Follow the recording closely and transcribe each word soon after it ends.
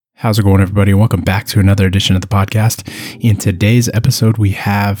How's it going, everybody? Welcome back to another edition of the podcast. In today's episode, we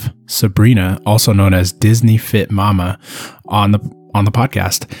have Sabrina, also known as Disney Fit Mama, on the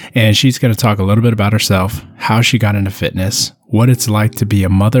podcast, and she's going to talk a little bit about herself, how she got into fitness, what it's like to be a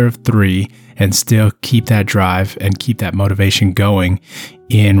mother of three and still keep that drive and keep that motivation going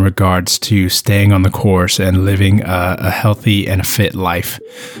in regards to staying on the course and living a healthy and a fit life.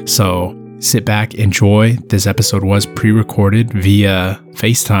 So sit back, enjoy. This episode was pre-recorded via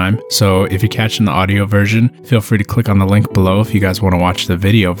FaceTime. So if you're catching the audio version, feel free to click on the link below if you guys want to watch the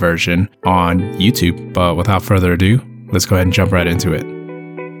video version on YouTube. But without further ado, let's go ahead and jump right into it.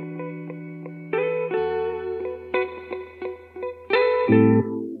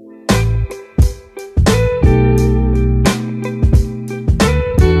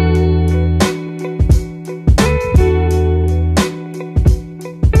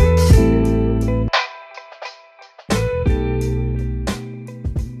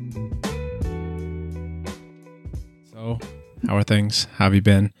 So, how are things? How have you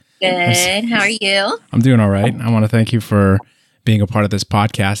been? Good. How are you? I'm doing all right. I want to thank you for being a part of this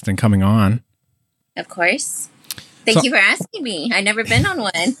podcast and coming on. Of course. Thank you for asking me. I've never been on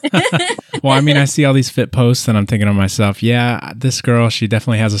one. Well, I mean, I see all these fit posts and I'm thinking to myself, yeah, this girl, she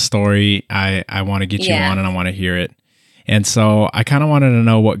definitely has a story. I want to get you on and I want to hear it. And so I kind of wanted to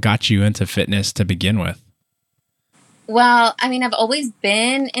know what got you into fitness to begin with. Well, I mean, I've always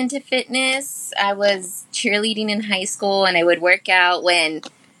been into fitness. I was cheerleading in high school and I would work out when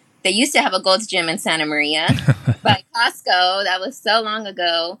they used to have a Gold's Gym in Santa Maria by Costco. That was so long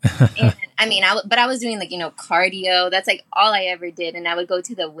ago. And I mean, but I was doing cardio. That's like all I ever did. And I would go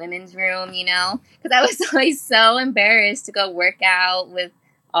to the women's room, because I was always so embarrassed to go work out with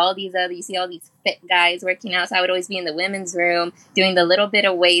all these you see all these fit guys working out. So I would always be in the women's room doing the little bit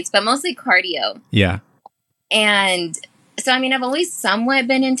of weights, but mostly cardio. Yeah. And so, I mean, I've always somewhat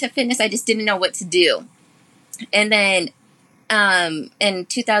been into fitness. I just didn't know what to do. And then in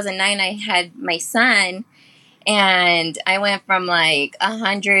 2009, I had my son, and I went from like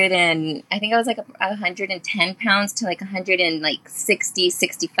 110 pounds to like 160,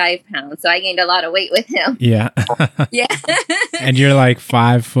 65 pounds. So I gained a lot of weight with him. Yeah. Yeah. And you're like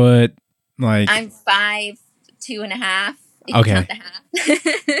 5 foot, like... I'm 5'2.5". Okay.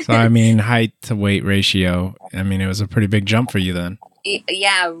 So, I mean, height to weight ratio, I mean, it was a pretty big jump for you then.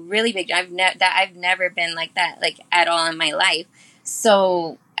 Yeah, really big. I've never been like that, like at all in my life.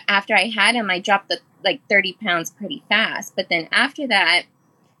 So after I had him, I dropped 30 pounds pretty fast. But then after that,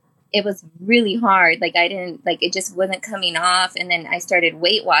 it was really hard. Like it just wasn't coming off. And then I started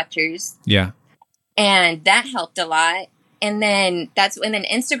Weight Watchers. Yeah. And that helped a lot. And then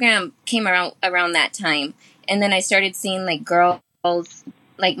Instagram came around that time. And then I started seeing like girls,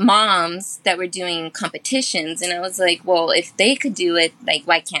 like moms that were doing competitions. And I was like, well, if they could do it, like,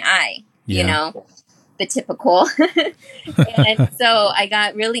 why can't I? Yeah. The typical. And so I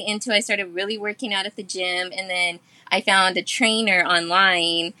got really I started really working out at the gym. And then I found a trainer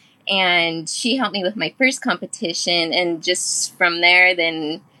online and she helped me with my first competition. And just from there,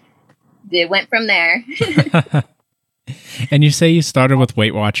 then it went from there. And you say you started with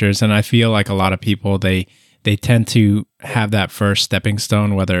Weight Watchers, and I feel like a lot of people, they tend to have that first stepping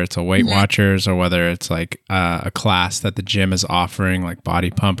stone, whether it's a Weight Watchers or whether it's like a class that the gym is offering, like Body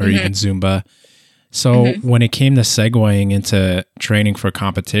Pump or even Zumba. So when it came to segueing into training for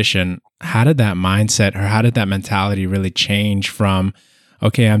competition, how did that mindset or how did that mentality really change from,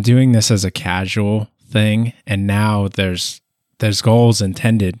 okay, I'm doing this as a casual thing, and now there's goals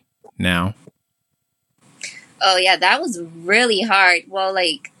intended now? Oh yeah, that was really hard. Well,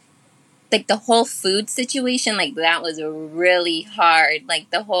 like the whole food situation, like that was really hard. Like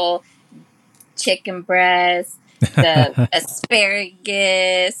the whole chicken breast, the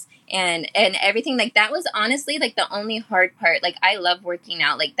asparagus, and everything. Like that was honestly like the only hard part. Like I love working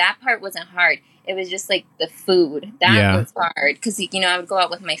out. Like that part wasn't hard. It was just like the food that was hard because I would go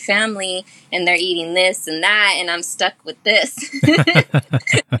out with my family and they're eating this and that, and I'm stuck with this.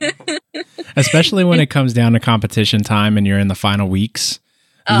 Especially when it comes down to competition time and you're in the final weeks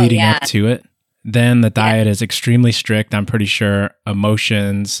leading up to it. Then the diet is extremely strict. I'm pretty sure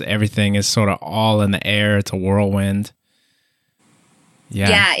emotions, everything is sort of all in the air. It's a whirlwind.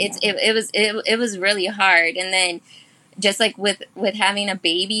 Yeah. It was really hard. And then just like with having a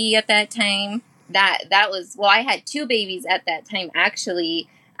baby at that time, that was, well, I had 2 babies at that time. Actually,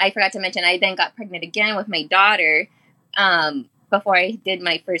 I forgot to mention, I then got pregnant again with my daughter, before I did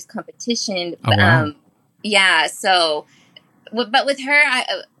my first competition. Oh, wow. Yeah. So, but with her,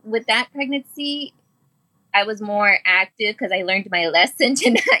 with that pregnancy, I was more active because I learned my lesson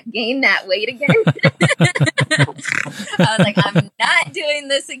to not gain that weight again. I was like, I'm not doing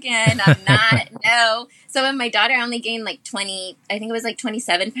this again. I'm not. No. So when my daughter only gained like 20, I think it was like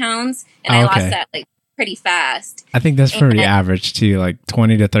 27 pounds, and I lost that like pretty fast. I think that's pretty average too, like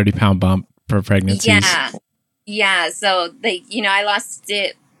 20 to 30 pound bump per pregnancy. Yeah. Yeah. So I lost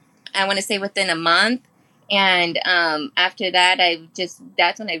it, I want to say within a month. And after that,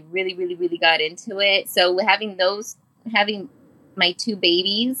 that's when I really, really, really got into it. So having my two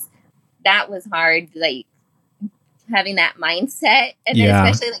babies, that was hard, like having that mindset. And then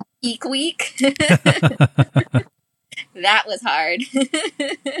especially like peak week, that was hard.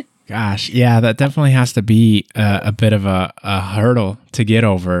 Gosh, yeah, that definitely has to be a bit of a hurdle to get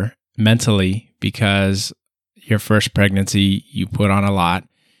over mentally, because your first pregnancy, you put on a lot.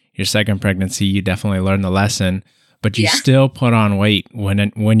 Your second pregnancy, you definitely learn the lesson, but you still put on weight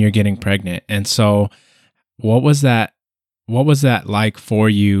when you're getting pregnant. And so what was that like for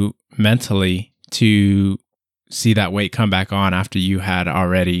you mentally to see that weight come back on after you had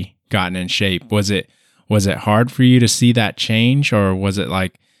already gotten in shape? Was it hard for you to see that change, or was it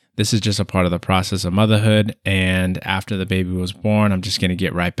like, this is just a part of the process of motherhood, and after the baby was born, I'm just going to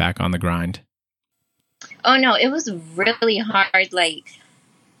get right back on the grind? Oh no, it was really hard. Like,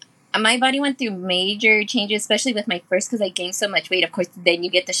 my body went through major changes, especially with my first, because I gained so much weight. Of course, then you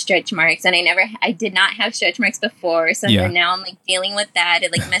get the stretch marks, and I did not have stretch marks before. So now I'm like dealing with that.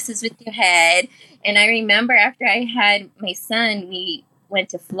 It like messes with your head. And I remember after I had my son, we went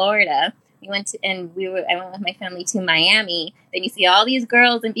to Florida. I went with my family to Miami. Then you see all these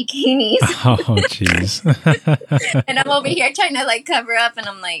girls in bikinis. Oh, jeez. And I'm over here trying to like cover up, and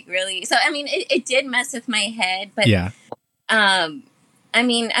I'm like, really? So, I mean, it did mess with my head, but I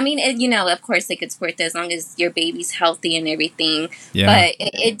mean, of course, like, it's worth it as long as your baby's healthy and everything. Yeah. But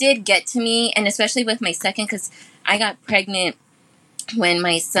it did get to me, and especially with my second, because I got pregnant when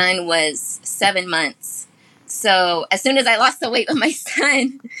my son was 7 months. So as soon as I lost the weight with my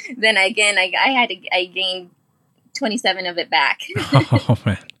son, then again, I gained 27 of it back. Oh,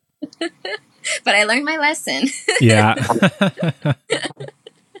 man. But I learned my lesson. Yeah.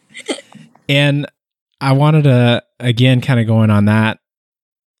 And I wanted to, again, kind of going on that,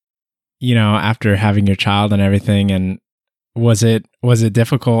 after having your child and everything, and was it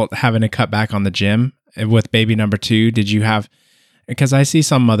difficult having to cut back on the gym with baby number 2? Did you have, because I see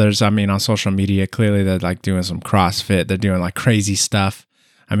some mothers, I mean, on social media, clearly they're like doing some CrossFit, they're doing like crazy stuff.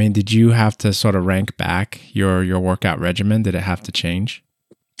 I mean, did you have to sort of rank back your workout regimen? Did it have to change?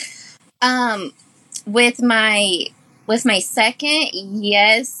 With my second,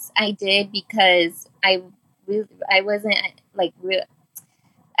 yes, I did, because I wasn't like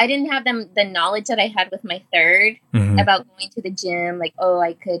I didn't have the knowledge that I had with my third about going to the gym. Like, oh,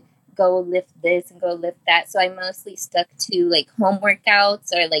 I could go lift this and go lift that. So I mostly stuck to like home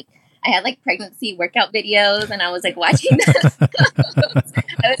workouts, or like I had like pregnancy workout videos, and I was like watching those.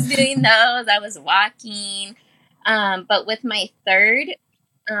 I was doing those. I was walking. But with my third,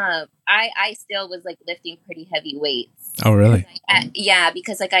 I still was like lifting pretty heavy weights. Oh, really?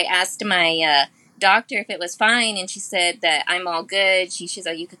 Because like I asked my doctor if it was fine, and she said that I'm all good. She's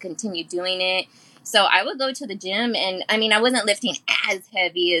like, you could continue doing it. So I would go to the gym, and I mean, I wasn't lifting as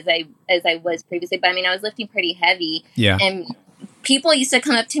heavy as I was previously, but I mean, I was lifting pretty heavy. Yeah. And people used to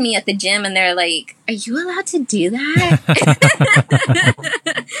come up to me at the gym, and they're like, "Are you allowed to do that?"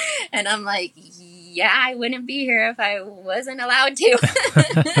 And I'm like, "Yeah, I wouldn't be here if I wasn't allowed to."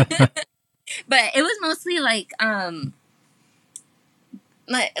 But it was mostly like,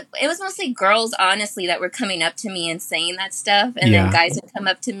 it was mostly girls, honestly, that were coming up to me and saying that stuff. And then guys would come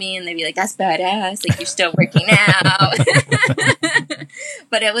up to me and they'd be like, "That's badass. Like, you're still working out."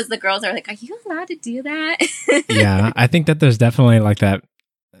 But it was the girls that were like, "Are you allowed to do that?" Yeah, I think that there's definitely like that.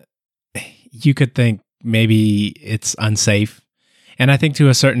 You could think maybe it's unsafe. And I think to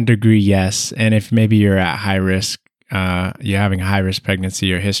a certain degree, yes. And if maybe you're at high risk, you're having a high risk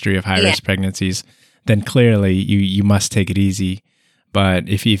pregnancy or history of high risk pregnancies, then clearly you must take it easy. But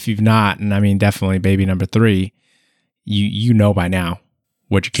if you've not, and I mean, definitely baby number 3, you know by now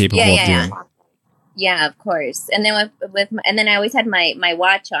what you're capable of doing. Yeah, of course. And then and then I always had my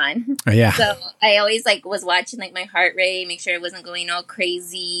watch on. Oh, yeah. So I always like was watching like my heart rate, make sure it wasn't going all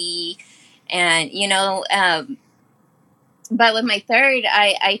crazy, and but with my third,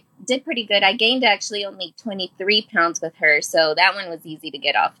 I did pretty good. I gained actually only 23 pounds with her, so that one was easy to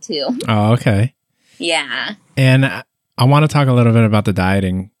get off too. Oh, okay. Yeah. And I want to talk a little bit about the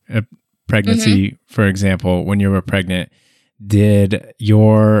dieting pregnancy, for example. When you were pregnant, did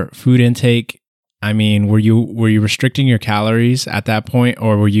your food intake, I mean, were you restricting your calories at that point,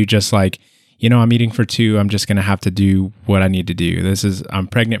 or were you just like, I'm eating for two. I'm just going to have to do what I need to do. I'm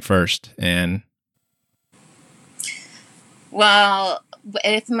pregnant first. And Well,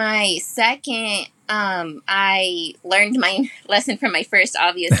 with my second, I learned my lesson from my first,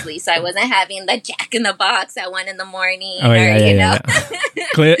 obviously. So I wasn't having the Jack in the Box at 1 a.m.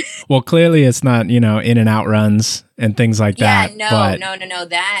 Clearly it's not, in and out runs and things like that. No.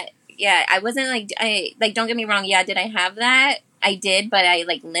 That, I wasn't don't get me wrong. Yeah, did I have that? I did, but I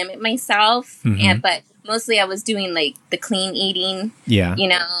limit myself. Mm-hmm. But mostly I was doing the clean eating. Yeah.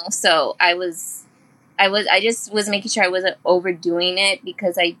 So I just was making sure I wasn't overdoing it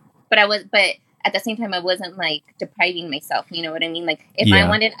but at the same time I wasn't depriving myself. You know what I mean? If I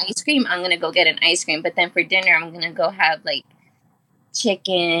wanted ice cream, I'm going to go get an ice cream. But then for dinner, I'm going to go have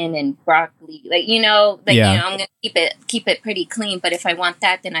chicken and broccoli. I'm going to keep it pretty clean. But if I want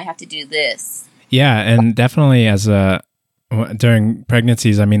that, then I have to do this. Yeah. And definitely during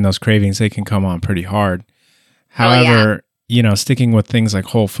pregnancies, those cravings, they can come on pretty hard. However, sticking with things like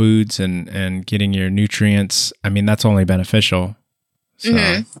whole foods and getting your nutrients, that's only beneficial. So.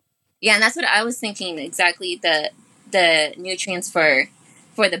 Mm-hmm. Yeah, and that's what I was thinking, exactly, the nutrients for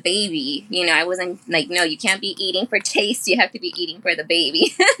the baby. I wasn't no, you can't be eating for taste, you have to be eating for the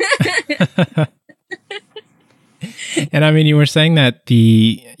baby. And you were saying that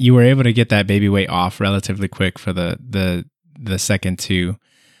you were able to get that baby weight off relatively quick for the second two.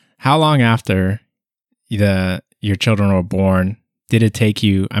 How long after your children were born did it take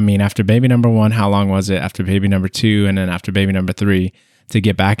you? After baby number one, how long was it after baby number two, and then after baby number three to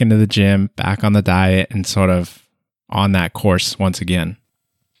get back into the gym, back on the diet, and sort of on that course once again?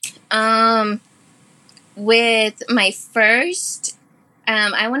 With my first,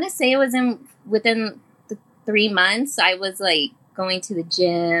 I want to say it was within the 3 months. I was going to the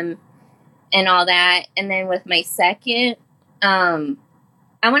gym and all that, and then with my second, I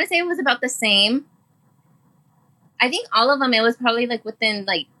want to say it was about the same. I think all of them, it was probably within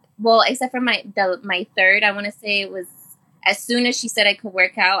except for my third, I want to say it was as soon as she said I could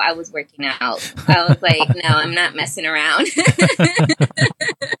work out, I was working out. I was no, I'm not messing around.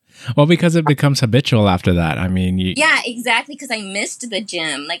 Well, because it becomes habitual after that. Yeah, exactly. Because I missed the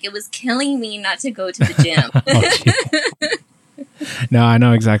gym. It was killing me not to go to the gym. No, I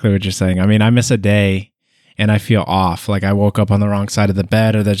know exactly what you're saying. I miss a day and I feel off. I woke up on the wrong side of the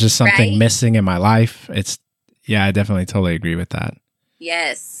bed, or there's just something missing in my life. I definitely totally agree with that.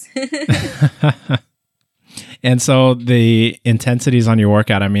 Yes. And so the intensities on your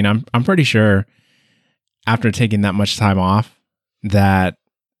workout, I'm pretty sure after taking that much time off that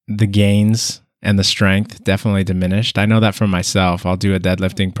the gains and the strength definitely diminished. I know that for myself. I'll do a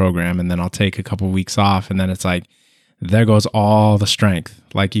deadlifting program and then I'll take a couple weeks off, and then it's there goes all the strength.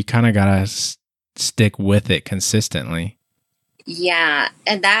 You kind of got to stick with it consistently. Yeah,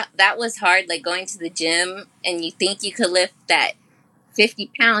 and that was hard, going to the gym and you think you could lift that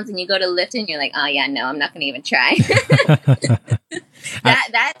 50 pounds and you go to lift it and you're oh yeah, no, I'm not going to even try.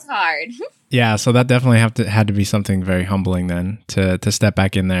 That's hard. Yeah, so that definitely had to be something very humbling then to step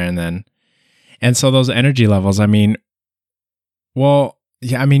back in there and so those energy levels, you're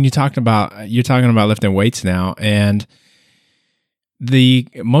talking about lifting weights now, and the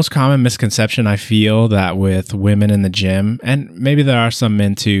most common misconception I feel that with women in the gym, and maybe there are some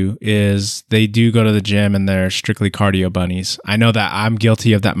men too, is they do go to the gym and they're strictly cardio bunnies. I know that I'm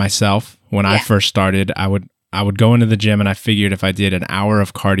guilty of that myself. When I first started, I would go into the gym and I figured if I did an hour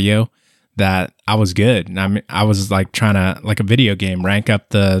of cardio that I was good. And I was trying to, a video game, rank up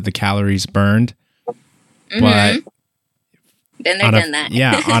the calories burned. Mm-hmm. But been there, done that.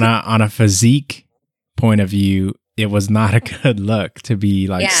 Yeah, on a physique point of view, it was not a good look to be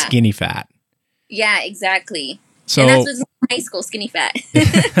skinny fat. Yeah, exactly. So, and that's what's in high school, skinny fat.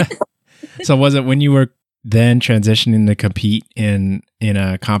 So was it when you were then transitioning to compete in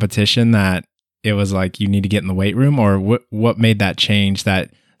a competition that it was you need to get in the weight room, or what made that change that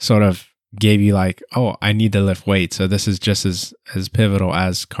sort of gave you oh, I need to lift weights, so this is just as pivotal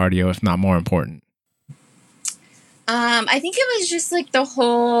as cardio, if not more important? I think it was just the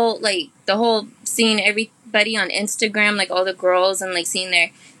whole seeing everybody on Instagram, all the girls, and seeing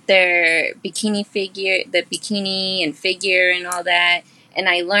their bikini figure, the bikini and figure and all that. And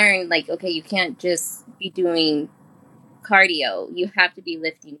I learned okay, you can't just be doing cardio. You have to be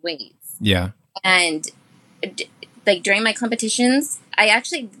lifting weights. Yeah. And during my competitions, I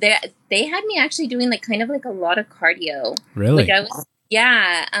actually, they had me actually doing kind of a lot of cardio. Really?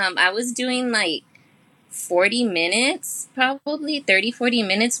 I was doing 40 minutes, probably 30, 40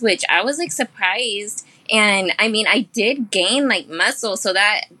 minutes, which I was surprised. And I did gain muscle. So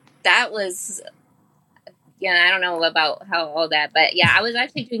that was yeah, I don't know about how all that, but yeah, I was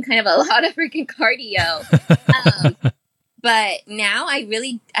actually doing kind of a lot of freaking cardio. But now I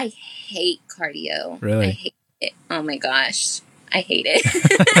hate cardio. I Really? hate it. Oh my gosh. I hate it.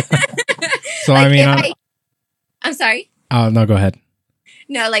 So, Like I mean, I'm sorry. oh, no, go ahead.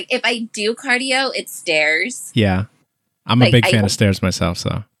 No, like if I do cardio, it's stairs. Yeah. I'm a Like big fan of stairs myself,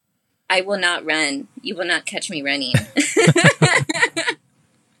 so. I will not run. You will not catch me running.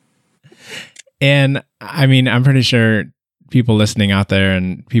 And I mean, I'm pretty sure people listening out there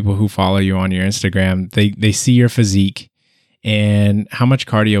and people who follow you on your Instagram, they see your physique. And how much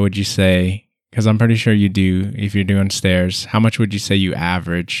cardio would you say? Because I'm pretty sure you do, if you're doing stairs, how much would you say you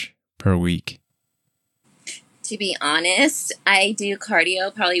average per week? To be honest, I do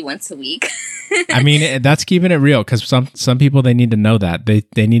cardio probably once a week. I mean, that's keeping it real, because some people, they need to know that.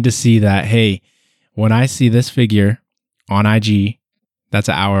 They need to see that, hey, when I see this figure on IG, that's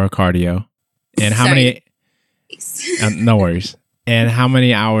an hour of cardio. And how many? No worries. And how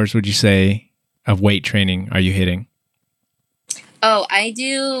many hours would you say of weight training are you hitting? Oh,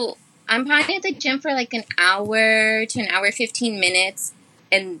 I'm probably at the gym for like an hour to an hour 15 minutes.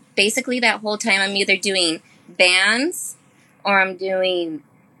 And basically that whole time I'm either doing bands or I'm doing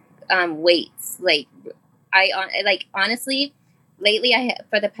weights. Like honestly, lately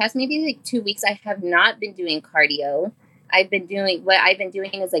for the past maybe like 2 weeks, I have not been doing cardio. What I've been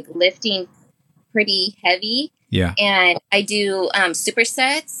doing is like lifting pretty heavy. Yeah. And I do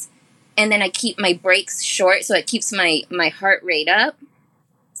supersets, and then I keep my breaks short, so it keeps my heart rate up.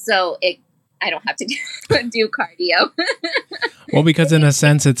 So I don't have to do cardio. Well, because in a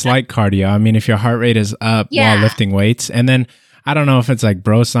sense, it's like cardio. I mean, if your heart rate is up while lifting weights, and then I don't know if it's like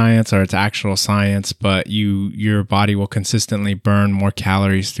bro science or it's actual science, but your body will consistently burn more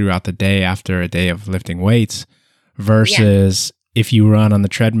calories throughout the day after a day of lifting weights versus if you run on the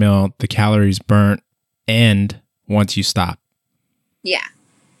treadmill, the calories burnt end once you stop. Yeah.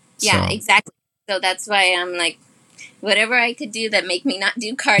 Yeah, so. Exactly. So that's why I'm like, whatever I could do that make me not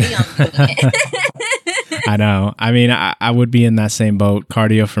do cardio, I'm doing it. I know. I mean, I would be in that same boat.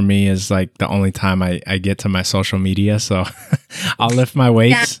 Cardio for me is like the only time I get to my social media. So I'll lift my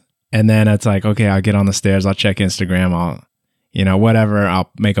weights and then it's like, okay, I'll get on the stairs. I'll check Instagram. Whatever.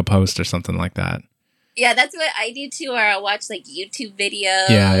 I'll make a post or something like that. Yeah, that's what I do too. Or I'll watch like YouTube videos.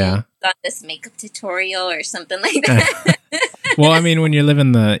 Yeah. On this makeup tutorial or something like that. Well, I mean, when you're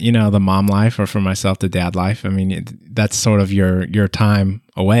living the mom life, or for myself, the dad life, I mean, that's sort of your time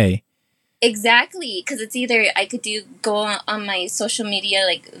away. Exactly, because it's either I could go on my social media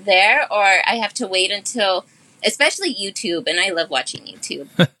like there, or I have to wait until, especially YouTube, and I love watching YouTube.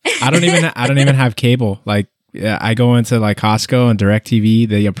 I don't even have cable. Like, I go into like Costco and DirecTV.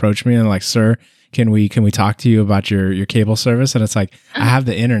 They approach me and like, sir, can we talk to you about your cable service? And it's like, I have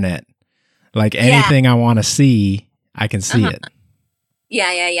the internet. Like anything I want to see, I can see it.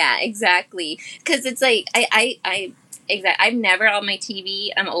 Yeah, exactly. Because it's like I'm never on my TV.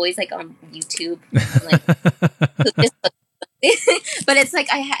 I'm always like on YouTube. But it's like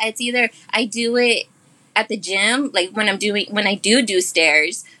it's either I do it at the gym, like when I do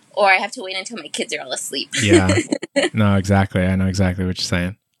stairs, or I have to wait until my kids are all asleep. Yeah. No, exactly. I know exactly what you're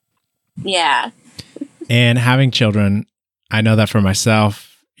saying. Yeah. And having children, I know that for myself,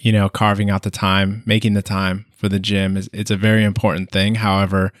 carving out the time, making the time for the gym it's a very important thing.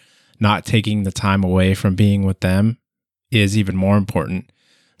 However, not taking the time away from being with them is even more important.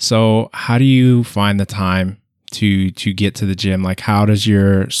 So how do you find the time to get to the gym? Like, how does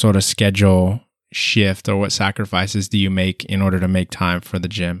your sort of schedule shift, or what sacrifices do you make in order to make time for the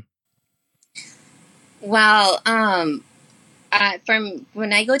gym? Well, from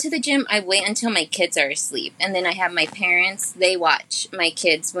when I go to the gym, I wait until my kids are asleep, and then I have my parents. They watch my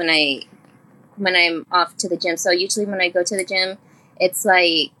kids when I'm off to the gym. So usually when I go to the gym, it's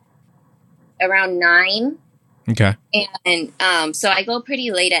like around 9. Okay. And so I go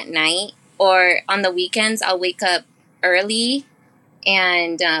pretty late at night, or on the weekends I'll wake up early,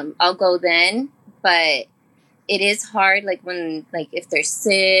 and I'll go then. But it is hard, like when if they're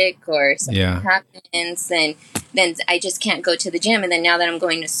sick or something happens, then I just can't go to the gym. And then now that I'm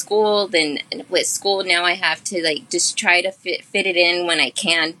going to school, then with school now I have to like just try to fit it in when I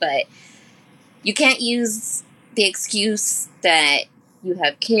can. But you can't use the excuse that you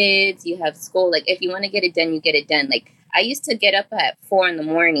have kids, you have school. Like if you want to get it done, you get it done. Like I used to get up at 4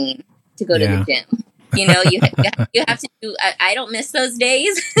 a.m. to go to the gym. You have to do. I don't miss those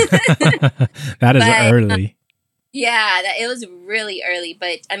days. That is early. It was really early,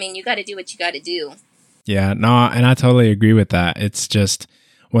 but I mean, you got to do what you got to do. Yeah, no, and I totally agree with that. It's just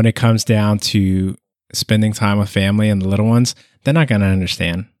when it comes down to spending time with family and the little ones, they're not going to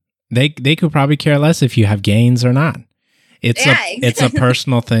understand. they could probably care less if you have gains or not. It's a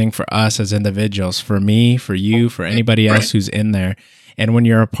personal thing for us as individuals, for me, for you, for anybody else who's in there. And when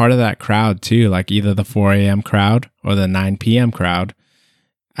you're a part of that crowd too, like either the 4 a.m. crowd or the 9 p.m. crowd,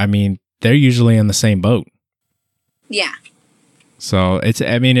 I mean, they're usually in the same boat. Yeah. So it's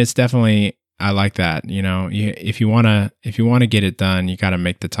definitely, I like that. You know, if you want to get it done, you got to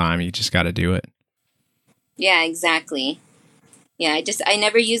make the time. You just got to do it. Yeah, exactly. Yeah, I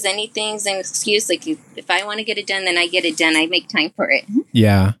never use anything as an excuse. Like, if I want to get it done, then I get it done. I make time for it.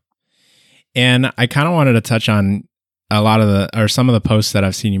 Yeah. And I kind of wanted to touch on some of the posts that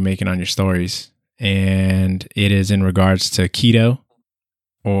I've seen you making on your stories. And it is in regards to keto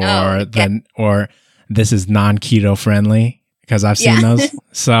or this is non-keto friendly, because I've seen those.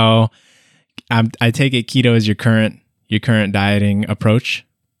 So I take it keto is your current dieting approach.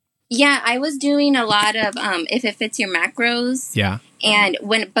 Yeah, I was doing a lot of if it fits your macros. Yeah. And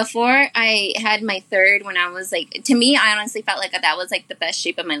before I had my third, when I was like, to me, I honestly felt like that was like the best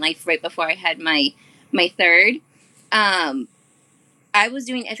shape of my life right before I had my third. I was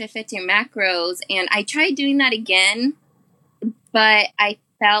doing if it fits your macros, and I tried doing that again, but I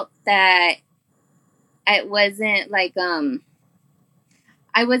felt that it wasn't like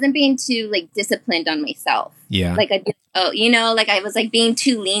I wasn't being too like disciplined on myself. Yeah. Like I was like being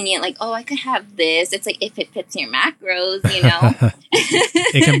too lenient. Like, I could have this. It's like if it fits your macros,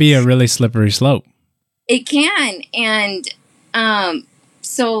 It can be a really slippery slope. It can, and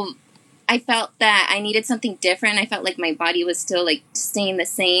so I felt that I needed something different. I felt like my body was still like staying the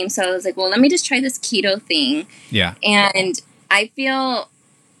same. So I was like, well, let me just try this keto thing. Yeah. And I feel,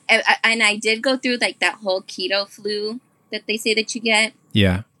 and I did go through like that whole keto flu that they say that you get.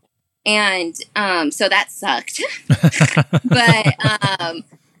 Yeah. And so that sucked. But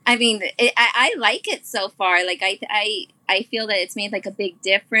I mean, I like it so far. Like I feel that it's made like a big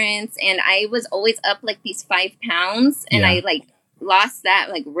difference. And I was always up like these 5 pounds, and I like lost that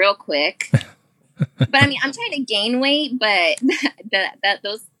like real quick. But I mean, I'm trying to gain weight, but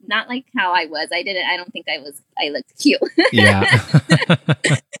those not like how I was. I don't think I looked cute. Yeah.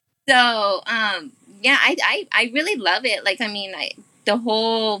 So yeah, I really love it. Like, I mean,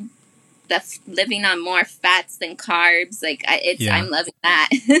 the living on more fats than carbs, like I'm loving that.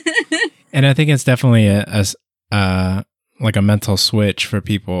 And I think it's definitely like a mental switch for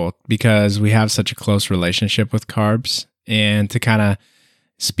people, because we have such a close relationship with carbs. And to kind of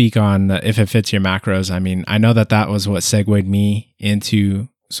speak on if it fits your macros, I mean, I know that was what segued me into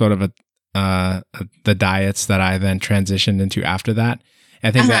sort of the diets that I then transitioned into after that.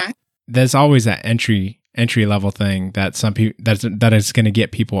 I think that there's always that entry level thing that some people that is going to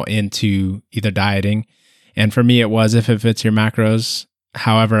get people into either dieting. And for me, it was if it fits your macros.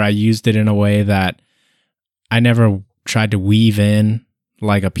 However, I used it in a way that I never tried to weave in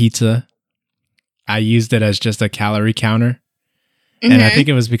like a pizza. I used it as just a calorie counter. Mm-hmm. And I think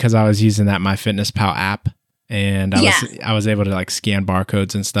it was because I was using that MyFitnessPal app, and I was able to like scan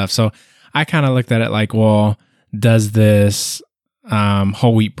barcodes and stuff. So I kind of looked at it like, well, does this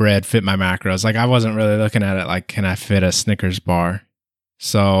whole wheat bread fit my macros? Like, I wasn't really looking at it like, can I fit a Snickers bar?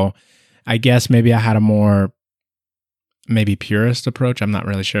 So I guess maybe I had a more maybe purist approach. I'm not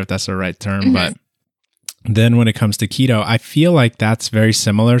really sure if that's the right term, mm-hmm. but then when it comes to keto, I feel like that's very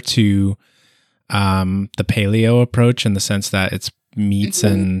similar to the paleo approach, in the sense that it's meats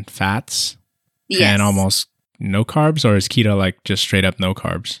mm-hmm. and fats and almost no carbs. Or is keto like just straight up no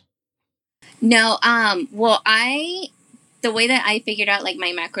carbs? No, well, the way that I figured out like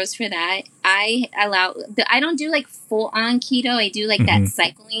my macros for that, I don't do like full on keto. I do like mm-hmm. that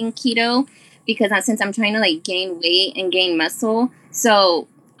cycling keto, because since I'm trying to like gain weight and gain muscle. So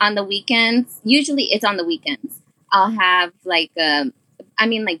on the weekends, usually it's on the weekends, I'll have like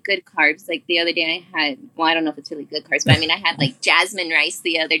like good carbs. Like the other day I had, well, I don't know if it's really good carbs, but I mean, I had like jasmine rice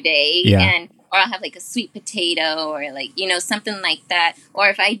the other day, or I'll have like a sweet potato, or like, something like that. Or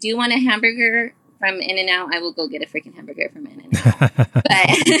if I do want a hamburger from In-N-Out, I will go get a freaking hamburger from In-N-Out. But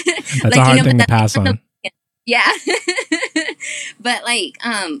that's like, a hard thing to pass on. Yeah. But like,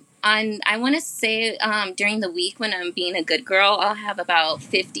 I want to say, during the week when I'm being a good girl, I'll have about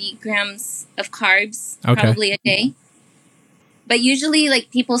 50 grams of carbs, probably a day. But usually, like,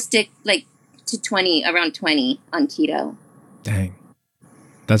 people stick, like, to around 20 on keto. Dang.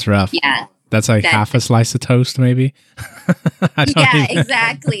 That's rough. Yeah. That's like half a slice of toast, maybe?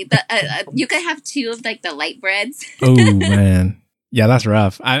 Exactly. You could have 2 of, like, the light breads. Oh, man. Yeah, that's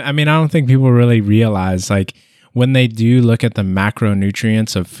rough. I mean, I don't think people really realize, like, when they do look at the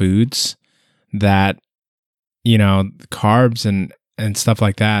macronutrients of foods, that, carbs and stuff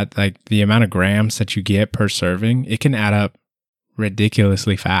like that, like, the amount of grams that you get per serving, it can add up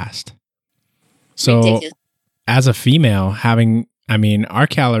ridiculously fast. So Ridiculous. as a female, our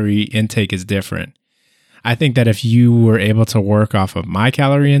calorie intake is different. I think that if you were able to work off of my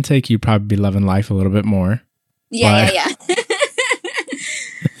calorie intake, you'd probably be loving life a little bit more. Yeah.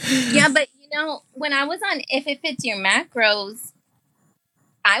 Yeah, but when I was on If It Fits Your Macros,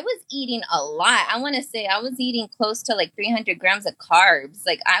 I was eating a lot. I want to say I was eating close to like 300 grams of carbs.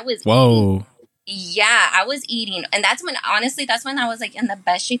 Like I was. Whoa. I was eating. And that's when I was like in the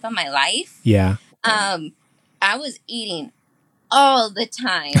best shape of my life. Yeah. I was eating all the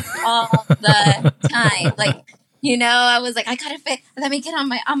time. Like, I was like, I gotta fit. Let me get on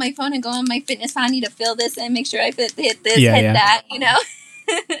my phone and go on my fitness. I need to fill this and make sure I hit this, that.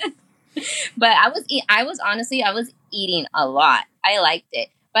 But I was eating a lot. I liked it,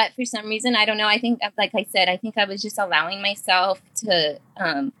 but for some reason, I don't know. I think, like I said, I was just allowing myself to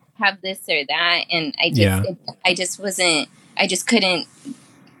have this or that, and I just wasn't. I just couldn't.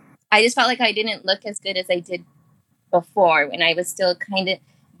 I just felt like I didn't look as good as I did before when I was still kind of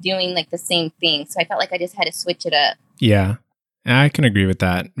doing like the same thing. So I felt like I just had to switch it up. Yeah, I can agree with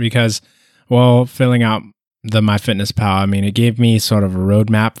that because, filling out the MyFitnessPal, it gave me sort of a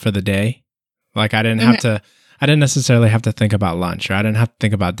roadmap for the day. Like I didn't have to. I didn't necessarily have to think about lunch, or I didn't have to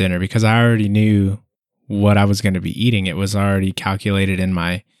think about dinner because I already knew what I was going to be eating. It was already calculated in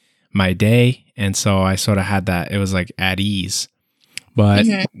my day, and so I sort of had that. It was like at ease. But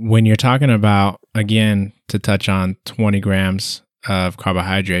when you're talking about, again, to touch on 20 grams of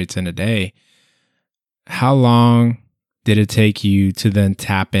carbohydrates in a day, how long did it take you to then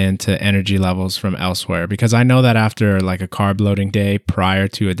tap into energy levels from elsewhere? Because I know that after like a carb loading day prior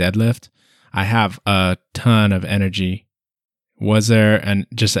to a deadlift, I have a ton of energy. Was there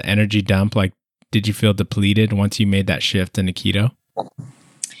just an energy dump? Like, did you feel depleted once you made that shift into keto?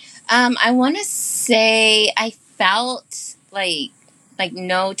 I want to say I felt like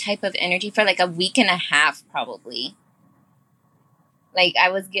no type of energy for like a week and a half, probably. Like I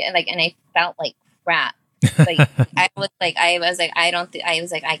was getting and I felt like crap. Like I was like,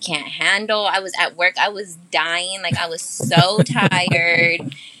 I can't handle. I was at work. I was dying. Like I was so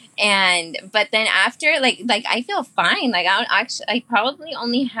tired. But then after, like I feel fine. Like I probably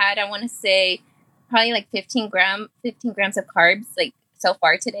only had, I want to say, probably like 15 grams of carbs, like so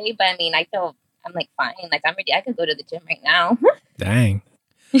far today. But I'm like fine. Like I'm ready. I could go to the gym right now. Dang.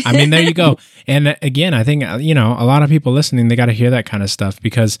 There you go. And again, I think, a lot of people listening, they got to hear that kind of stuff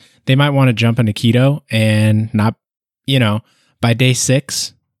because they might want to jump into keto and not, by day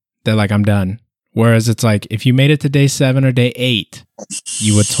 6, they're like, I'm done. Whereas it's like, if you made it to day 7 or day 8,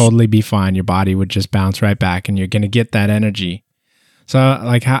 you would totally be fine. Your body would just bounce right back and you're going to get that energy. So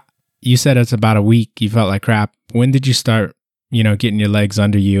like how you said it's about a week, you felt like crap. When did you start, getting your legs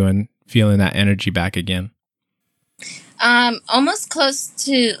under you and feeling that energy back again? Almost close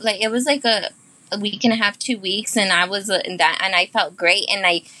to like, it was like a week and a half, 2 weeks. And I was in that, and I felt great. And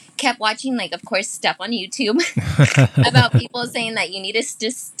I kept watching, like, of course, stuff on YouTube about people saying that you need to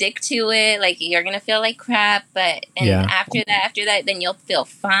just stick to it. Like, you're going to feel like crap. After that, then you'll feel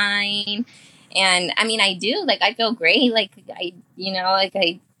fine. And I do, like, I feel great. Like,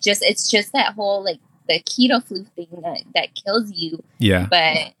 it's just that whole, like, the keto flu thing that kills you. Yeah.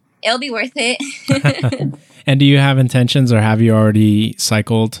 But it'll be worth it. And do you have intentions, or have you already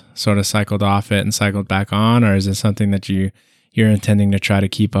cycled off it and cycled back on? Or is it something that you're intending to try to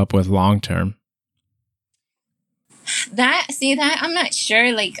keep up with long term? That I'm not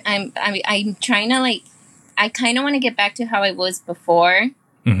sure. Like I'm trying to, like, I kind of want to get back to how I was before.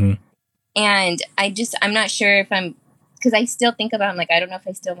 Mm-hmm. And I'm not sure if because I still think about, I'm like, I don't know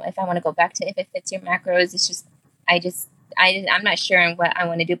if I want to go back to If It Fits Your Macros. It's just, I'm not sure on what I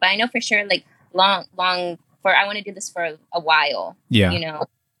want to do, but I know for sure, like I want to do this for a while,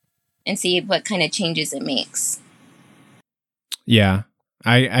 and see what kind of changes it makes. Yeah,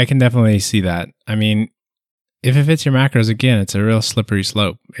 I can definitely see that. If it fits your macros, again, it's a real slippery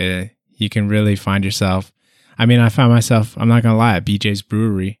slope. You can really find yourself. I found myself, I'm not going to lie, at BJ's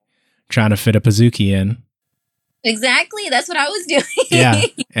Brewery trying to fit a Pizookie in. Exactly. That's what I was doing. Yeah.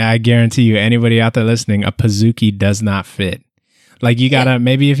 I guarantee you, anybody out there listening, a Pizookie does not fit. Like you gotta,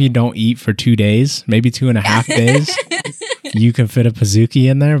 maybe if you don't eat for 2 days, maybe 2.5 days, you can fit a Pizookie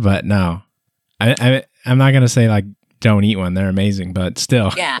in there. But no, I'm not going to say like, don't eat one. They're amazing, but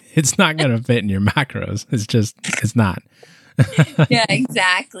still, it's not going to fit in your macros. It's not. Yeah,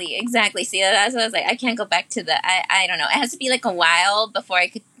 exactly. See, that's what I was like. I can't go back to I don't know. It has to be like a while before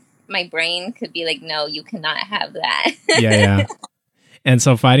my brain could be like, no, you cannot have that. Yeah. And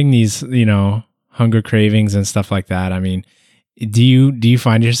so fighting these, hunger cravings and stuff like that. Do you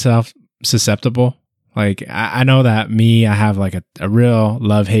find yourself susceptible? Like, I know that I have like a real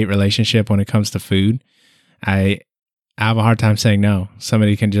love-hate relationship when it comes to food. I have a hard time saying no.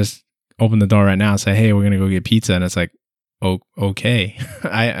 Somebody can just open the door right now and say, hey, we're going to go get pizza. And it's like, oh, okay.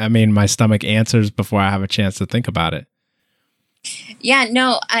 I mean, my stomach answers before I have a chance to think about it. Yeah,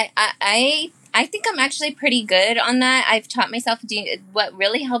 no, I think I'm actually pretty good on that. I've taught myself to do. What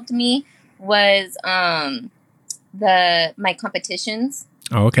really helped me was my competitions.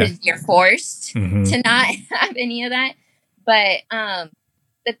 Oh, okay. 'Cause you're forced to not have any of that. But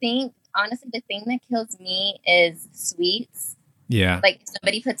honestly, the thing that kills me is sweets. Yeah. Like, if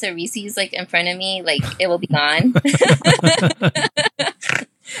somebody puts a Reese's like in front of me, like, it will be gone.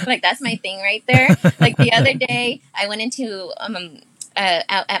 Like, that's my thing right there. Like, the other day, I went into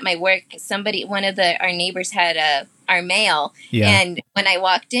out at my work. One of our neighbors had our mail, and when I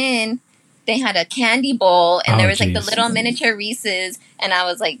walked in, they had a candy bowl, and there was like the little miniature Reese's, and I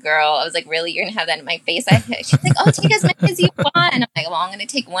was like, "Girl," I was like, "Really, you're gonna have that in my face?" She's like, "Oh, take as many as you want." I'm like, "Well, I'm gonna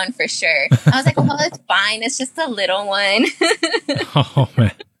take one for sure." I was like, "Well, it's fine. It's just a little one." Oh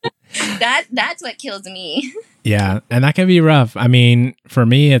man, that's what kills me. Yeah, and that can be rough. I mean, for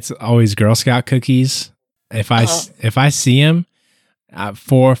me, it's always Girl Scout cookies. If I see them,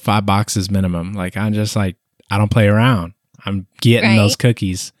 4 or 5 boxes minimum. Like, I'm just like, I don't play around. I'm getting those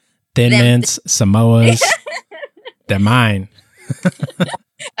cookies. Thin Mints, Samoas, they're mine.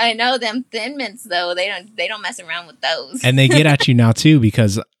 I know them Thin Mints though. They don't mess around with those. And they get at you now too,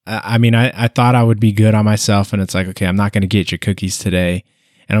 because I mean, I thought I would be good on myself, and it's like, okay, I'm not going to get your cookies today.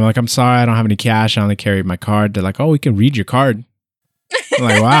 And I'm like, I'm sorry, I don't have any cash. I only carry my card. They're like, oh, we can read your card. I'm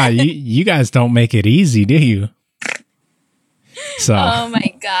like, wow, you guys don't make it easy, do you? So. Oh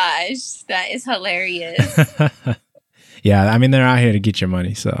my gosh, that is hilarious. Yeah, I mean, they're out here to get your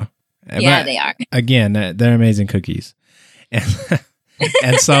money, so. Yeah, but, they are. Again, they're amazing cookies.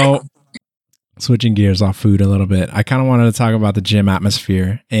 And so, switching gears off food a little bit, I kind of wanted to talk about the gym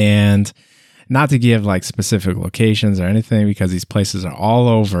atmosphere, and not to give like specific locations or anything, because these places are all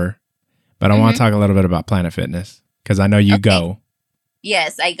over, but I want to talk a little bit about Planet Fitness, because I know you go.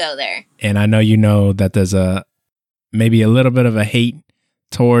 Yes, I go there. And I know you know that there's maybe a little bit of a hate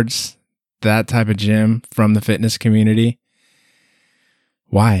towards that type of gym from the fitness community.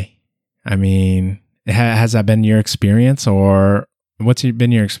 Why? I mean, has that been your experience, or what's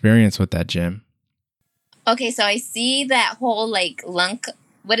been your experience with that gym? Okay, so I see that whole like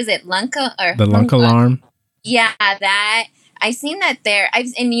what is it? Lunka or the Lunk alarm? Yeah, that I've seen that there.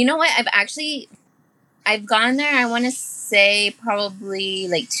 And you know what? I've gone there. I want to say probably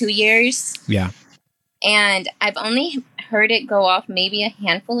like 2 years. Yeah. And I've only heard it go off maybe a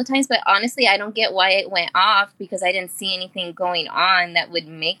handful of times, but honestly, I don't get why it went off, because I didn't see anything going on that would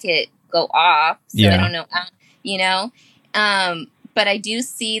make it go off. So I don't know, but I do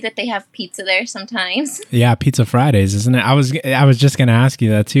see that they have pizza there sometimes. Yeah, Pizza Fridays, isn't it? I was just going to ask you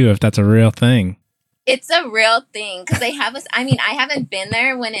that too, if that's a real thing. It's a real thing, because they have I haven't been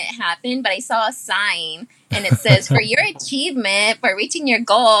there when it happened, but I saw a sign and it says, for your achievement, for reaching your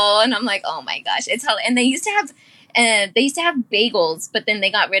goal. And I'm like, oh my gosh, it's hell. And they used to have bagels, but then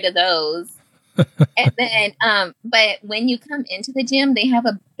they got rid of those. And then, but when you come into the gym, they have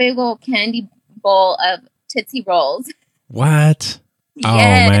a big old candy bowl of Tootsie Rolls. What? Yes. Oh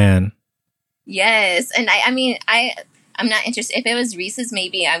man. Yes. And I'm not interested. If it was Reese's,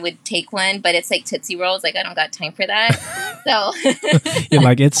 maybe I would take one, but it's like Tootsie Rolls. Like, I don't got time for that. So you're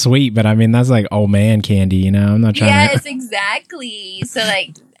like, it's sweet, but I mean, that's like old man candy, you know? I'm not trying to. Yes, exactly. So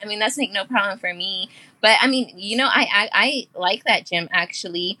like, I mean, that's like no problem for me. But I mean, you know, I like that gym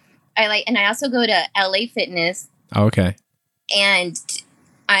actually. And I also go to LA Fitness. Oh, okay. And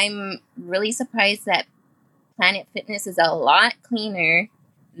I'm really surprised that Planet Fitness is a lot cleaner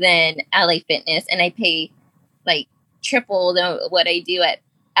than LA Fitness, and I pay like triple what I do at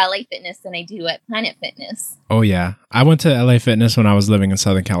LA Fitness than I do at Planet Fitness. Oh yeah, I went to LA Fitness when I was living in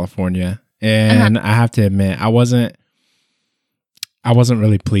Southern California, and I have to admit, I wasn't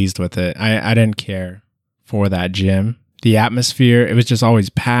really pleased with it. I didn't care for that gym. The atmosphere, it was just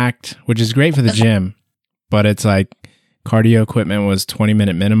always packed, which is great for the gym, but it's like cardio equipment was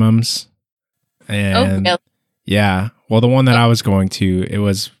 20-minute minimums. And really? Yeah. Well, the one that I was going to, it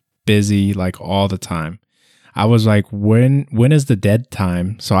was busy like all the time. I was like, when is the dead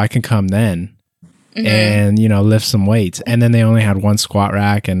time so I can come then and, you know, lift some weights? And then they only had one squat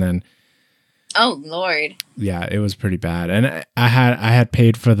rack, and then oh Lord. Yeah, it was pretty bad. And I had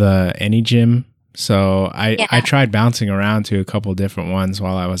paid for the Any Gym. So I tried bouncing around to a couple different ones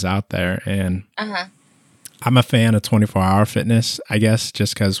while I was out there, and I'm a fan of 24-hour fitness, I guess,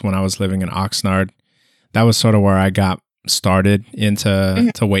 just because when I was living in Oxnard, that was sort of where I got started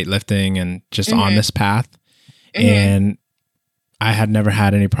into to weightlifting and just on this path. And I had never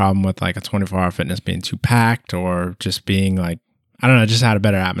had any problem with like a 24-hour fitness being too packed or just being like, I don't know, just had a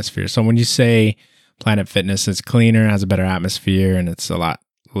better atmosphere. So when you say Planet Fitness is cleaner, has a better atmosphere, and it's a lot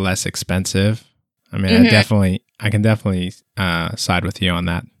less expensive, I mean, I can definitely side with you on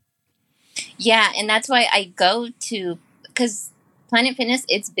that. Yeah, and that's why I go to, because Planet Fitness,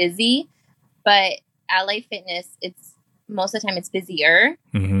 it's busy, but LA Fitness, it's most of the time it's busier.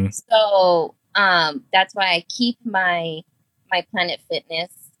 So that's why I keep my Planet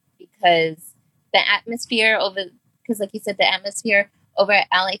Fitness, because the atmosphere over, because like you said, the atmosphere over at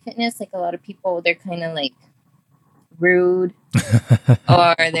LA Fitness, like a lot of people, they're kind of like rude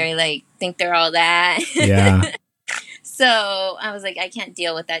or they're like, think they're all that. Yeah. So I was like, I can't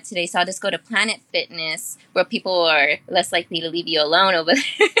deal with that today. So I'll just go to Planet Fitness where people are less likely to leave you alone over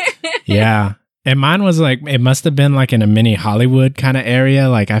there. Yeah. And mine was like, it must have been like in a mini Hollywood kind of area.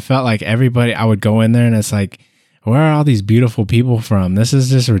 Like I felt like everybody, I would go in there and it's like, where are all these beautiful people from? This is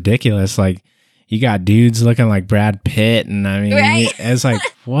just ridiculous. Like you got dudes looking like Brad Pitt. And I mean, it's like,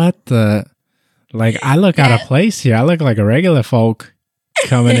 what the, like I look out of place here. I look like a regular folk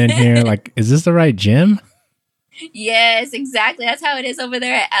coming in here. Like, is this the right gym? Yes, exactly. That's how it is over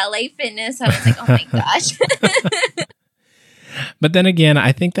there at LA Fitness. I was like, oh my gosh. But then again,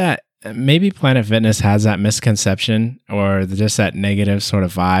 I think that maybe Planet Fitness has that misconception or just that negative sort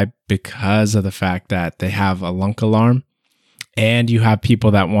of vibe because of the fact that they have a lunk alarm and you have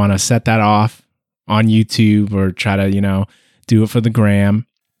people that want to set that off on YouTube or try to, you know, do it for the gram.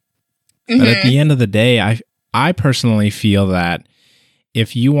 But at the end of the day, I personally feel that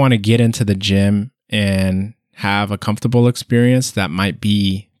if you want to get into the gym and have a comfortable experience, that might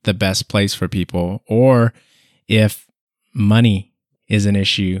be the best place for people. Or if money is an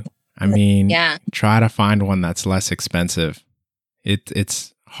issue, I mean, try to find one that's less expensive.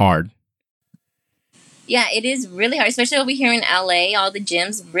 It's hard. Yeah, it is really hard, especially over here in LA. All the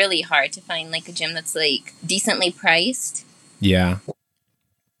gyms, really hard to find like a gym that's like decently priced. Yeah.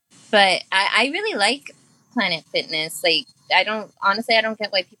 But I really like Planet Fitness. Like, I don't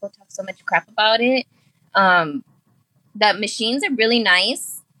get why people talk so much crap about it. The machines are really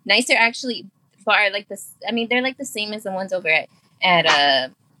nice. Nicer actually, bar like this. I mean, they're like the same as the ones over at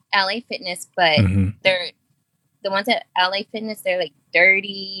LA Fitness, but they're the ones at LA Fitness. They're like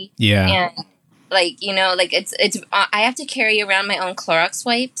dirty. Yeah. And like, you know, like it's I have to carry around my own Clorox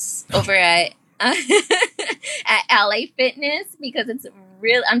wipes over at at LA Fitness because it's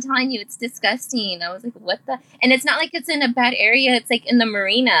real. I'm telling you, it's disgusting. I was like, what the? And it's not like it's in a bad area. It's like in the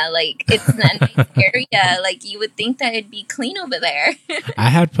marina. Like it's a nice area. Like you would think that it'd be clean over there. I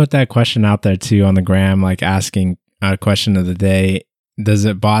had put that question out there too on the gram, like asking a question of the day.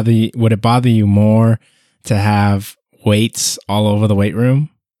 Would it bother you more to have weights all over the weight room,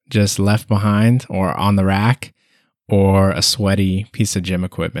 just left behind or on the rack, or a sweaty piece of gym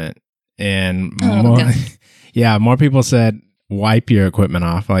equipment? And more people said, wipe your equipment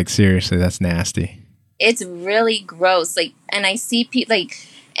off. Like, seriously, that's nasty. It's really gross. Like, and I see people like,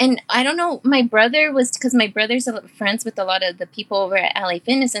 and I don't know, my brother's friends with a lot of the people over at LA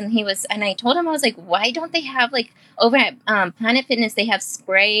Fitness, and I told him, I was like, why don't they have like over at Planet Fitness, they have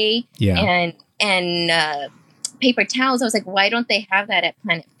spray and paper towels. I was like, why don't they have that at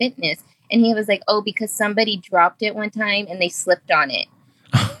Planet Fitness? And he was like, oh, because somebody dropped it one time and they slipped on it.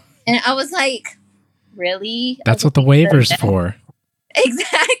 And I was like, really? That's what the waiver's for.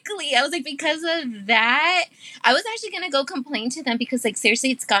 Exactly. I was like, because of that, I was actually going to go complain to them because, like,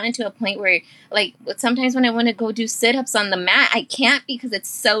 seriously, it's gotten to a point where, like, sometimes when I want to go do sit-ups on the mat, I can't because it's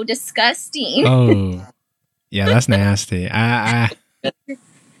so disgusting. Oh, yeah, that's nasty. I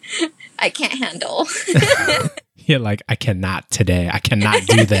can't handle. You're like, I cannot today. I cannot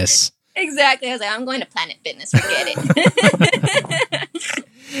do this. Exactly. I was like, I'm going to Planet Fitness. Forget it.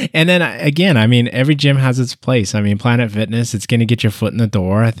 And then again, I mean, every gym has its place. I mean, Planet Fitness, it's going to get your foot in the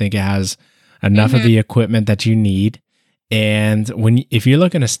door. I think it has enough of the equipment that you need. And if you're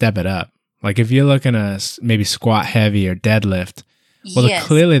looking to step it up, like if you're looking to maybe squat heavy or deadlift, well,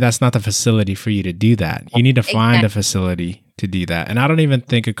 clearly that's not the facility for you to do that. You need to find a facility to do that. And I don't even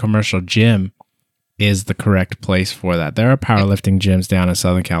think a commercial gym is the correct place for that. There are powerlifting gyms down in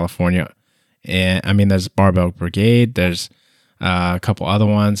Southern California. And I mean, there's Barbell Brigade. There's a couple other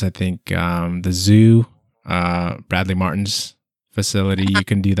ones. I think the Zoo, Bradley Martin's facility, you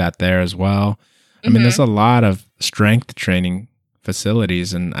can do that there as well. I mean, there's a lot of strength training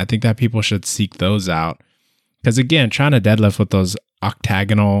facilities, and I think that people should seek those out. Because again, trying to deadlift with those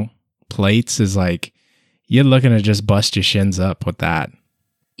octagonal plates is like, you're looking to just bust your shins up with that.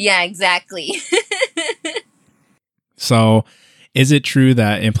 Yeah, exactly. So is it true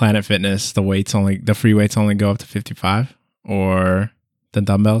that in Planet Fitness, the free weights only go up to 55 or the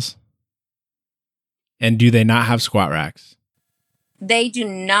dumbbells? And do they not have squat racks? They do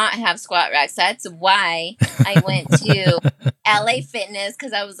not have squat racks. That's why I went to LA Fitness,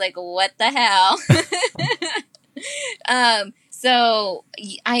 because I was like, what the hell? So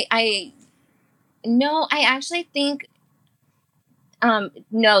I actually think,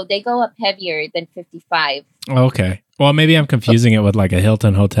 no, they go up heavier than 55. Okay. Well, maybe I'm confusing it with like a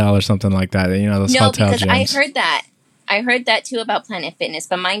Hilton hotel or something like that. You know, those hotel gyms. No, because I heard that too about Planet Fitness,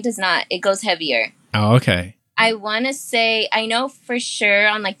 but mine does not. It goes heavier. Oh, okay. I want to say, I know for sure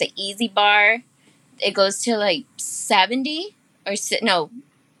on like the Easy Bar, it goes to like 70 or 80.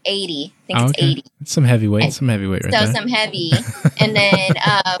 I think it's 80. It's some heavyweight right there. So some heavy. And then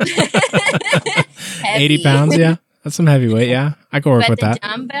heavy. 80 pounds, yeah. That's some heavyweight, yeah. I can work with that.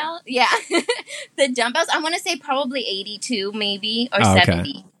 The dumbbells, I want to say probably 82 maybe, or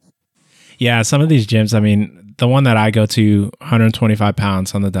 70. Yeah, some of these gyms, I mean, the one that I go to, 125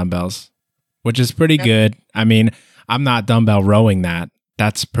 pounds on the dumbbells, which is pretty good. I mean, I'm not dumbbell rowing that.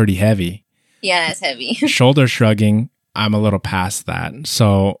 That's pretty heavy. Yeah, that's heavy. Shoulder shrugging, I'm a little past that.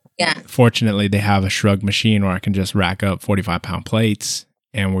 So fortunately, they have a shrug machine where I can just rack up 45-pound plates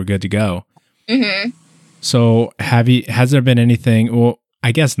and we're good to go. Mm-hmm. So has there been anything, well,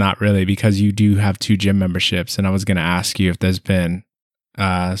 I guess not really, because you do have 2 gym memberships. And I was going to ask you if there's been,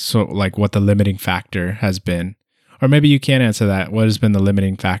 what the limiting factor has been, or maybe you can't answer that. What has been the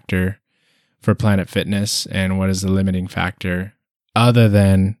limiting factor for Planet Fitness, and what is the limiting factor other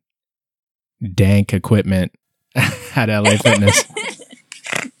than dank equipment at LA Fitness?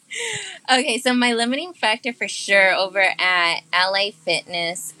 Okay, so my limiting factor for sure over at LA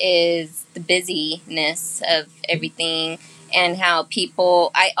Fitness is the busyness of everything, and how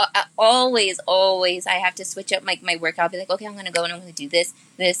people, I always, I have to switch up my workout. I'll be like, okay, I'm going to go and I'm going to do this.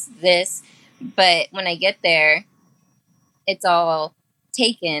 But when I get there, it's all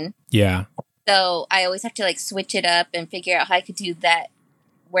taken. Yeah. So I always have to like switch it up and figure out how I could do that,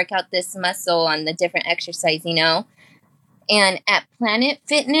 work out this muscle on the different exercise, you know? And at Planet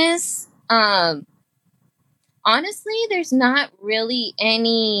Fitness, honestly, there's not really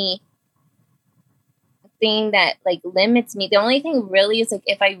any thing that like limits me. The only thing really is like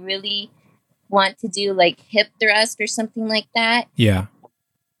if I really want to do like hip thrust or something like that. Yeah.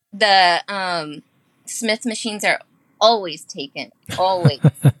 The Smith machines are always taken. Always.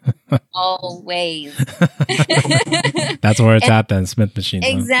 Always. That's where it's at then, Smith machines.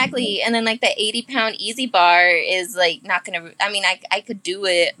 Exactly. Huh? And then like the 80-pound Easy Bar is like not going to, I mean, I could do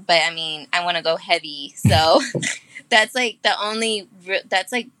it, but I mean, I want to go heavy. So that's like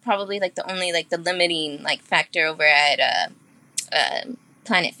probably like the only like the limiting like factor over at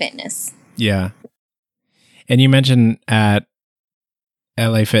Planet Fitness. Yeah. And you mentioned at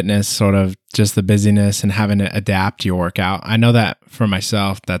LA Fitness, sort of just the busyness and having to adapt your workout. I know that for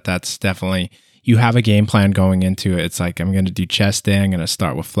myself, that's definitely, you have a game plan going into it. It's like, I'm going to do chest day. I'm going to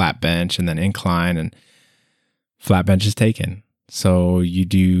start with flat bench and then incline, and flat bench is taken. So you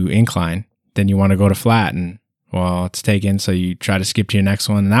do incline, then you want to go to flat, and well, it's taken. So you try to skip to your next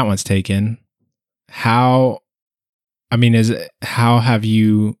one and that one's taken. How have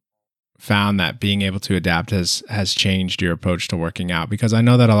you found that being able to adapt has changed your approach to working out? Because I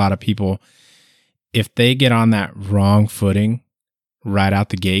know that a lot of people, if they get on that wrong footing right out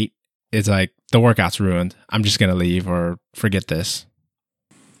the gate, it's like the workout's ruined. I'm just going to leave or forget this.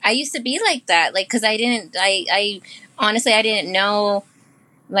 I used to be like that, like, cause I honestly, I didn't know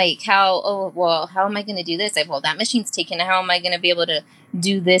like how am I going to do this? That machine's taken. How am I going to be able to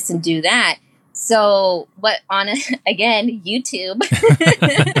do this and do that? So, again, YouTube.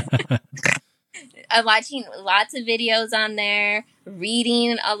 I'm watching lots of videos on there,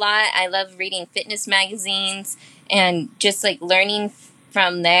 reading a lot. I love reading fitness magazines, and just like learning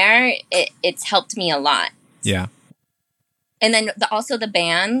from there, it's helped me a lot. Yeah. And then also the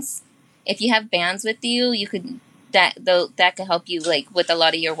bands. If you have bands with you, you could that could help you like with a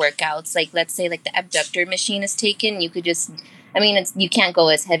lot of your workouts. Like let's say like the abductor machine is taken, you could just, I mean, you can't go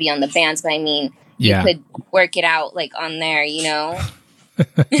as heavy on the bands, but I mean, you could work it out like on there, you know?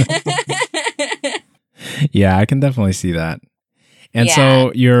 Yeah, I can definitely see that. And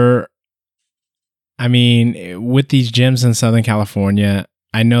so with these gyms in Southern California,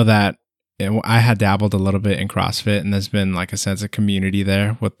 I know that I had dabbled a little bit in CrossFit, and there's been like a sense of community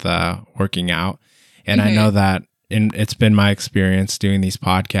there with working out. And I know that it's been my experience doing these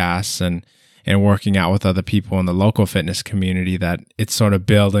podcasts and working out with other people in the local fitness community that it's sort of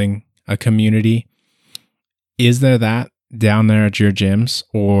building a community. Is there that down there at your gyms,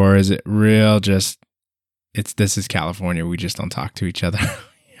 or is it real just this is California. We just don't talk to each other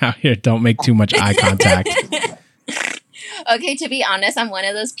out here. Don't make too much eye contact. Okay, to be honest, I'm one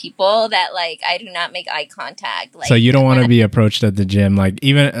of those people that like I do not make eye contact. Like, so you don't want to be approached at the gym, like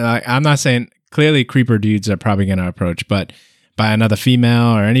even I'm not saying clearly creeper dudes are probably going to approach, but by another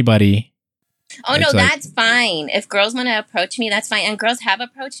female or anybody. Oh no, that's fine. If girls want to approach me, that's fine. And girls have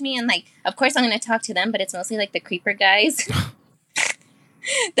approached me, and like, of course, I'm going to talk to them. But it's mostly like the creeper guys.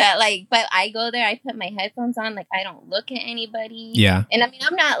 That like, but I go there, I put my headphones on, like I don't look at anybody. Yeah. And I mean,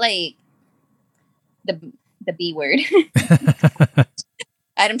 I'm not like the B word.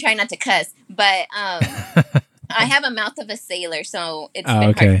 I'm trying not to cuss, but I have a mouth of a sailor, so it's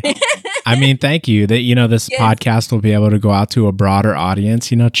okay. I mean, thank you. That this podcast will be able to go out to a broader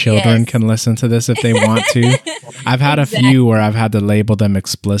audience. Children can listen to this if they want to. I've had a few where I've had to label them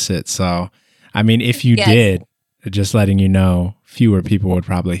explicit. So, I mean, if you did, just letting you know, fewer people would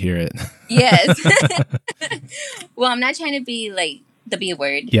probably hear it. Yes. Well, I'm not trying to be like the B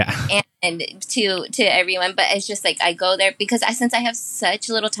word. Yeah. And to everyone, but it's just like I go there because since I have such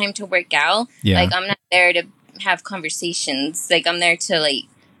little time to work out, like I'm not there to have conversations. Like I'm there to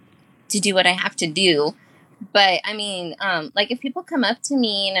do what I have to do. But I mean, like if people come up to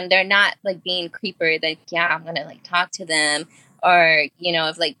me and they're not like being creeper, like I'm gonna like talk to them. Or,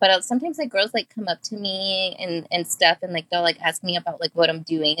 if like, but sometimes like girls like come up to me and stuff and like they'll like ask me about like what I'm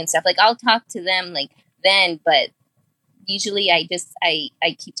doing and stuff. Like I'll talk to them like then, but usually I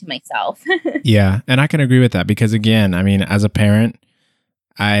keep to myself. Yeah. And I can agree with that because again, I mean, as a parent,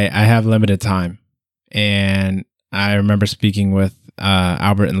 I have limited time. And I remember speaking with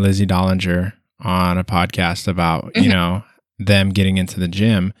Albert and Lizzie Dollinger on a podcast about, them getting into the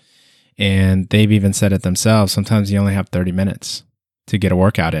gym. And they've even said it themselves. Sometimes you only have 30 minutes to get a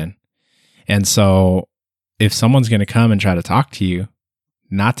workout in. And so if someone's going to come and try to talk to you,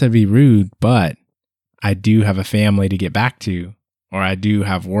 not to be rude, but I do have a family to get back to, or I do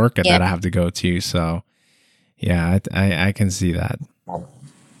have work that I have to go to. So yeah, I can see that.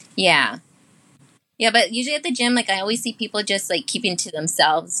 Yeah. Yeah, but usually at the gym, like I always see people just like keeping to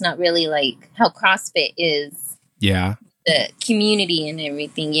themselves. It's not really like how CrossFit is. Yeah. The community and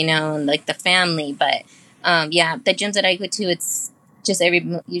everything, and like the family. But the gyms that I go to, it's just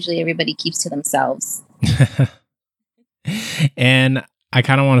usually everybody keeps to themselves. And I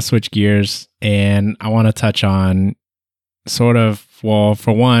kind of want to switch gears and I want to touch on sort of, well,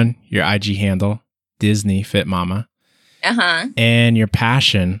 for one, your IG handle, Disney Fit Mama. And your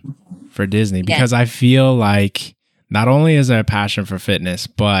passion for Disney, because I feel like not only is there a passion for fitness,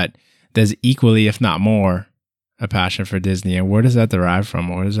 but there's equally, if not more, a passion for Disney. And where does that derive from?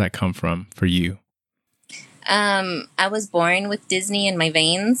 Where does that come from for you? I was born with Disney in my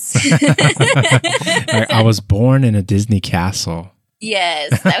veins. I was born in a Disney castle.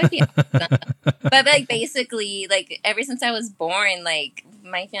 Yes, that would be awesome. But like basically, like ever since I was born, like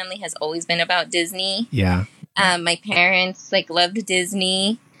my family has always been about Disney. Yeah. My parents like loved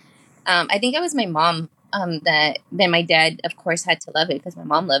Disney. I think it was my mom that then my dad, of course, had to love it because my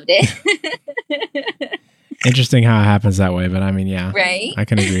mom loved it. Interesting how it happens that way, but I mean, yeah, right? I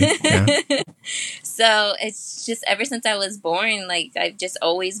can agree. Yeah. So it's just ever since I was born, like I've just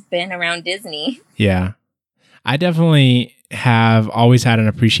always been around Disney. Yeah, I definitely have always had an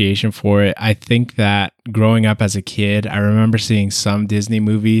appreciation for it. I think that growing up as a kid, I remember seeing some Disney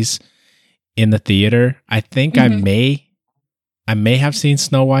movies in the theater. I think I may have seen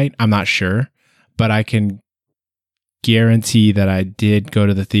Snow White. I'm not sure, but I can guarantee that I did go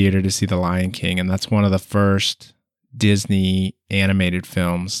to the theater to see The Lion King, and that's one of the first Disney animated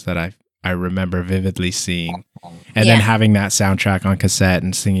films that I remember vividly seeing. And then having that soundtrack on cassette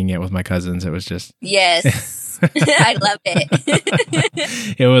and singing it with my cousins, it was just... Yes. I love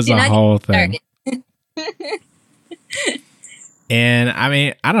it. It was a whole thing. And I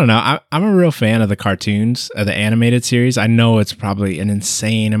mean, I don't know. I'm a real fan of the cartoons, of the animated series. I know it's probably an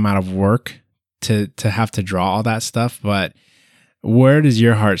insane amount of work to have to draw all that stuff, but where does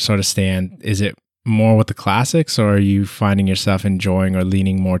your heart sort of stand? Is it more with the classics, or are you finding yourself enjoying or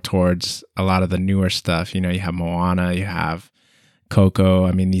leaning more towards a lot of the newer stuff? You have Moana, you have Coco.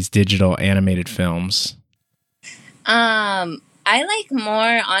 I mean, these digital animated films. I like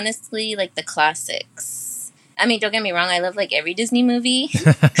more, honestly, like the classics. I mean, don't get me wrong, I love like every Disney movie.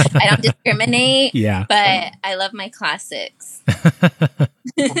 I don't discriminate. Yeah. But I love my classics.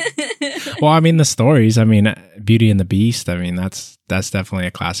 Well, I mean, the stories, I mean, Beauty and the Beast, I mean, that's definitely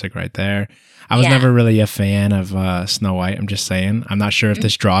a classic right there. I was never really a fan of Snow White. I'm just saying. I'm not sure if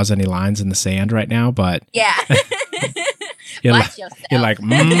this draws any lines in the sand right now, but yeah. you're Watch like, yourself. You're like,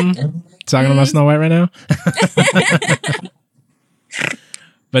 talking about Snow White right now?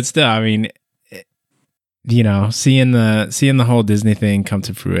 But still, I mean, seeing the whole Disney thing come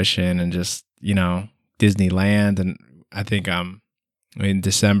to fruition, and just, Disneyland. And I think in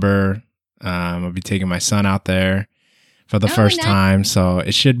December I'll be taking my son out there for the first time, so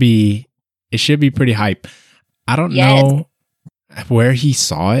it should be pretty hype. I don't know where he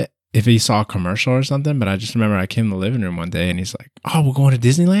saw it, if he saw a commercial or something, but I just remember I came to the living room one day and he's like, "Oh, we're going to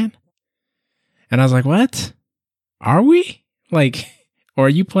Disneyland?" And I was like, "What? Are we? Like, or are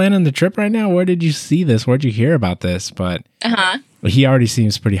you planning the trip right now? Where did you see this? Where'd you hear about this?" But he already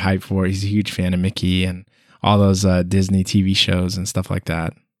seems pretty hyped for it. He's a huge fan of Mickey and all those Disney TV shows and stuff like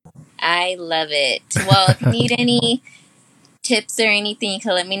that. I love it. Well, if you need any tips or anything, you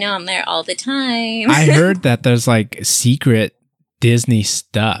can let me know. I'm there all the time. I heard that there's like secret Disney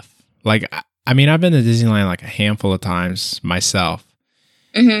stuff. Like, I mean, I've been to Disneyland like a handful of times myself.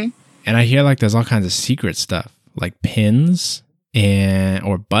 Mm-hmm. And I hear like there's all kinds of secret stuff, like pins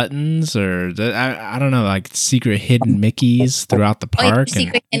or buttons, or I don't know, like secret hidden Mickeys throughout the park.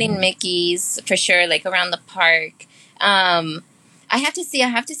 Secret hidden Mickeys for sure, like around the park. I have to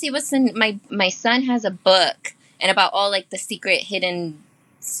see what's in my son has a book and about all like the secret hidden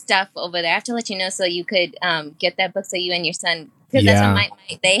stuff over there. I have to let you know so you could get that book so you and your son, because that's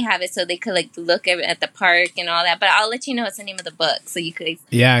what they have it, so they could like look at the park and all that. But I'll let you know what's the name of the book so you could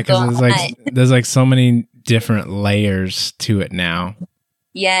because there's like so many different layers to it now.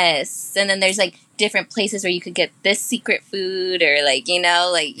 Yes, and then there's like different places where you could get this secret food, or like you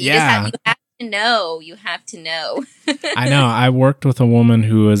have to know. You have to know. I know. I worked with a woman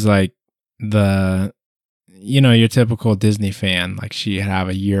who was like your typical Disney fan. Like she'd have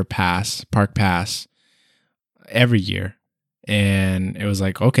a park pass every year. And it was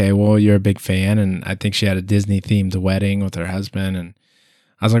like, okay, well, you're a big fan. And I think she had a Disney themed wedding with her husband. And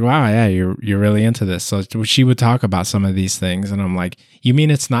I was like, wow, yeah, you're really into this. So she would talk about some of these things. And I'm like, you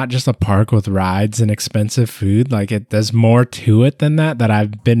mean it's not just a park with rides and expensive food? Like there's more to it than that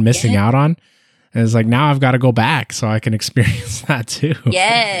I've been missing out on. And it's like, now I've got to go back so I can experience that too.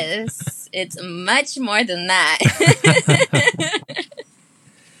 Yes, it's much more than that.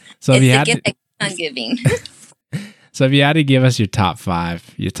 So if you had on giving. So if you had to give us your top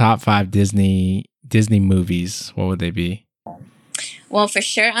five Disney movies, what would they be? Well, for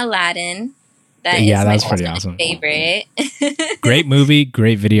sure, Aladdin. That's pretty awesome. Favorite. Great movie,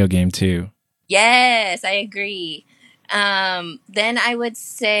 great video game too. Yes, I agree. Then I would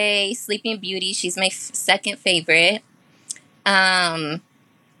say Sleeping Beauty. She's my second favorite. Of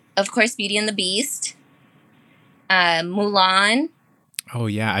course, Beauty and the Beast. Mulan. Oh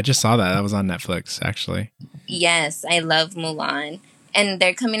yeah, I just saw that. That was on Netflix, actually. Yes, I love Mulan. And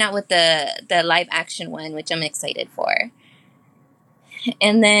they're coming out with the live action one, which I'm excited for.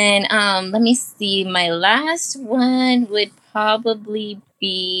 And then let me see. My last one would probably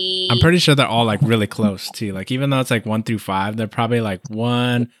be... I'm pretty sure they're all like really close too. Like even though it's like 1 through 5, they're probably like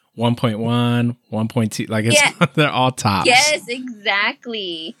 1, 1.1, 1.2. Like they're all tops. Yes,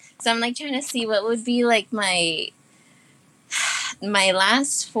 exactly. So I'm like trying to see what would be like my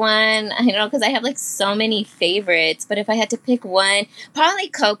last one. I don't know, because I have like so many favorites. But if I had to pick one, probably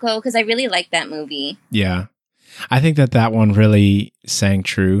Coco, because I really like that movie. Yeah. I think that one really sang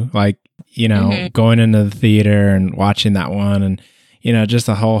true. Like, going into the theater and watching that one, and, just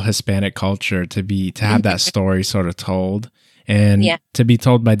the whole Hispanic culture to have that story sort of told, and to be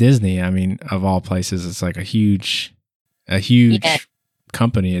told by Disney. I mean, of all places, it's like a huge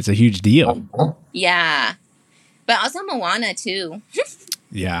company. It's a huge deal. Yeah. But also Moana too.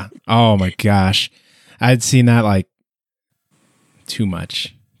 Yeah. Oh my gosh. I'd seen that like too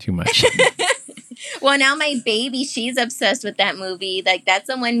much. Well, now my baby, she's obsessed with that movie. Like that's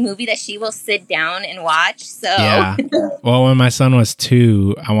the one movie that she will sit down and watch. So yeah. Well, when my son was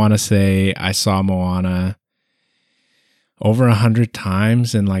 2, I want to say I saw Moana over 100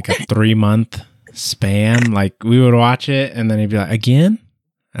 times in like a 3-month span. Like we would watch it and then he'd be like, again?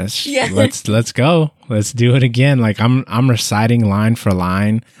 Let's go. Let's do it again. Like I'm reciting line for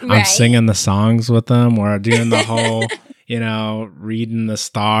line. Right. I'm singing the songs with them. We're doing the whole, reading the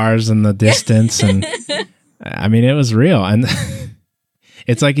stars in the distance. And I mean, it was real. And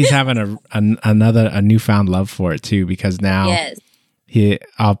it's like he's having a newfound love for it too, because now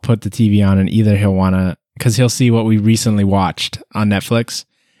I'll put the TV on and either he'll want to, because he'll see what we recently watched on Netflix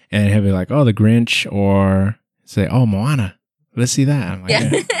and he'll be like, oh, The Grinch, or say, oh, Moana. Let's see that. I'm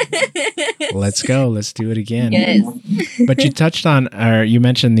like, let's go. Let's do it again. Yes. But you touched on, or you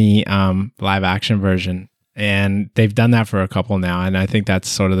mentioned the live action version, and they've done that for a couple now. And I think that's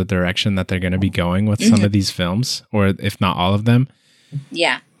sort of the direction that they're going to be going with some of these films, or if not all of them.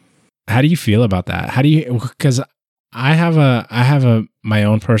 Yeah. How do you feel about that? Because I have my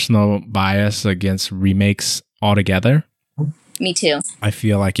own personal bias against remakes altogether. Me too. I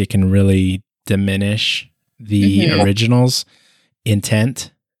feel like it can really diminish the original's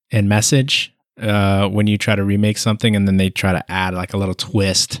intent and message when you try to remake something and then they try to add like a little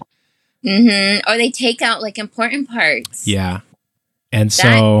twist. Or they take out like important parts. Yeah. And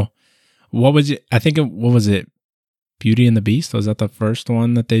so what was it? I think what was it? Beauty and the Beast? Was that the first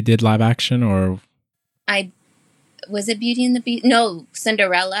one that they did live action, or was it Beauty and the Beast? No,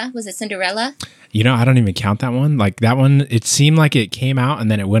 Cinderella. Was it Cinderella? You know, I don't even count that one. Like that one, it seemed like it came out and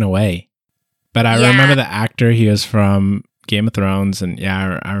then it went away. But I remember the actor. He was from Game of Thrones, and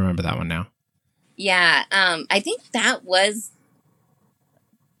yeah, I remember that one now. Yeah, I think that was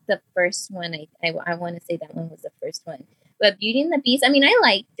the first one. I want to say that one was the first one. But Beauty and the Beast, I mean, I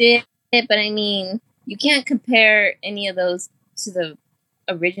liked it, but I mean, you can't compare any of those to the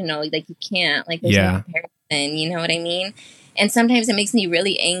original. Like, you can't. Like, there's no comparison. You know what I mean? And sometimes it makes me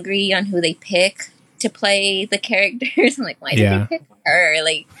really angry on who they pick to play the characters. I'm like, why did they pick her?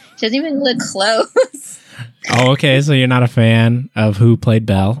 Like, she doesn't even look close. Oh, okay. So you're not a fan of who played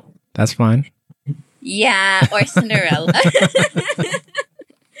Belle? That's fine. Yeah, or Cinderella.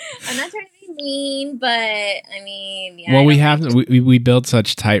 I'm not trying to be mean, but I mean, yeah. Well, we build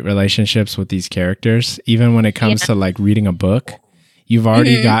such tight relationships with these characters. Even when it comes to like reading a book, you've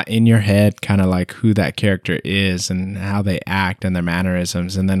already got in your head kind of like who that character is and how they act and their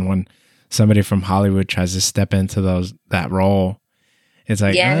mannerisms. And then when somebody from Hollywood tries to step into that role, it's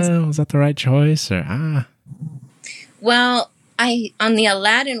like, was that the right choice? Or Well, on the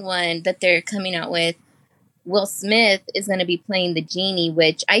Aladdin one that they're coming out with, Will Smith is going to be playing the genie,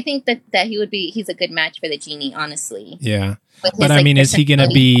 which I think that he's a good match for the genie, honestly. Yeah. But I mean, is he going to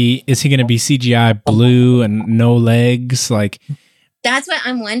be CGI blue and no legs? Like, that's what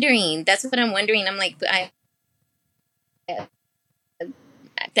I'm wondering. I'm like,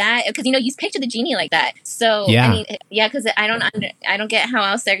 that, because you picture the genie like that. So I mean, because I don't get how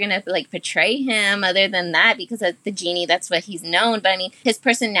else they're gonna like portray him other than that, because of the genie, that's what he's known. But I mean, his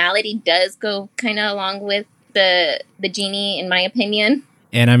personality does go kind of along with the genie, in my opinion.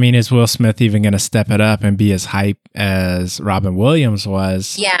 And I mean, is Will Smith even gonna step it up and be as hype as Robin Williams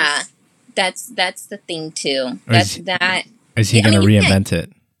was? Yeah, that's the thing too. Is he gonna reinvent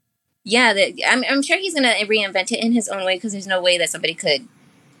it? Yeah, I'm sure he's gonna reinvent it in his own way, because there's no way that somebody could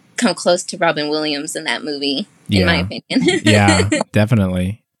come close to Robin Williams in that movie, in my opinion. Yeah,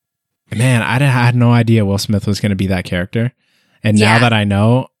 definitely. Man, I had no idea Will Smith was going to be that character. And now that I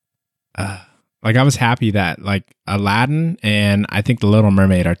know, like, I was happy that like Aladdin and I think The Little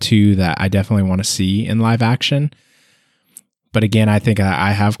Mermaid are two that I definitely want to see in live action. But again, I think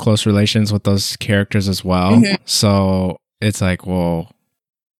I have close relations with those characters as well. So it's like, well,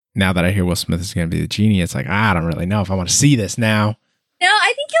 now that I hear Will Smith is going to be the genie, it's like, I don't really know if I want to see this now. No,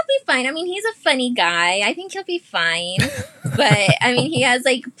 I think he'll be fine. I mean, he's a funny guy. I think he'll be fine. But, I mean, he has,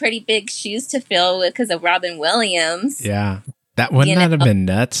 like, pretty big shoes to fill because of Robin Williams. Yeah. That wouldn't that have been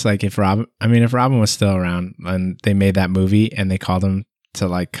nuts? Like, if Robin was still around and they made that movie and they called him to,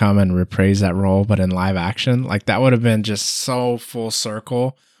 like, come and reprise that role, but in live action, like, that would have been just so full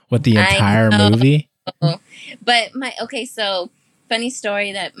circle with the entire movie. But, so, funny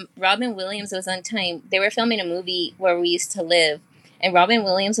story that Robin Williams was on time. They were filming a movie where we used to live. And Robin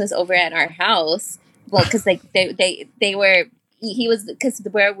Williams was over at our house. Well, because like because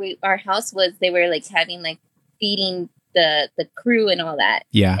where our house was, they were like having like feeding the crew and all that.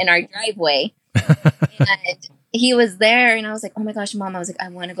 Yeah. In our driveway. And he was there, and I was like, "Oh my gosh, Mom!" I was like, "I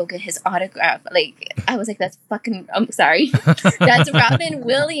want to go get his autograph." Like, I was like, "That's fucking." I'm sorry, that's Robin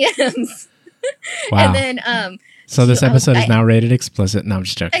Williams. Wow. And then so this episode is now rated explicit. No, I'm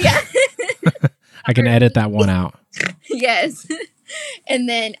just joking. Yeah. I can edit that one out. Yes. And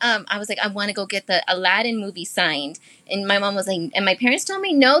then I was like, I want to go get the Aladdin movie signed. And my mom was like, and my parents told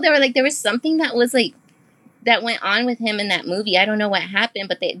me no. They were like, there was something that was like, that went on with him in that movie. I don't know what happened,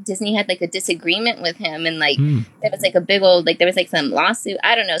 but Disney had like a disagreement with him. And like, there was like a big old, like there was like some lawsuit.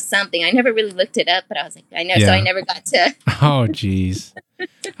 I don't know, something. I never really looked it up, but I was like, I know. Yeah. So I never got to. Oh, geez.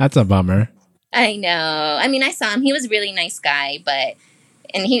 That's a bummer. I know. I mean, I saw him. He was a really nice guy,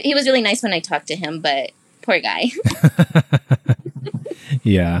 and he was really nice when I talked to him, but poor guy.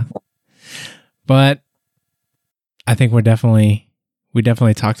 Yeah. But I think we definitely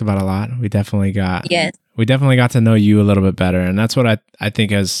talked about a lot. We definitely got to know you a little bit better. And that's what I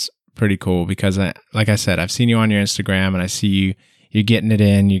think is pretty cool, because like I said, I've seen you on your Instagram and I see you're getting it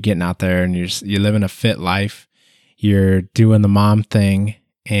in, you're getting out there, and you're living a fit life. You're doing the mom thing.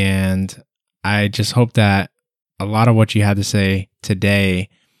 And I just hope that a lot of what you had to say today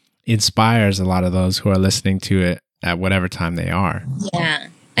inspires a lot of those who are listening to it at whatever time they are. Yeah,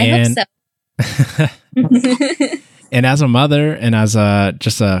 I hope so. And as a mother and as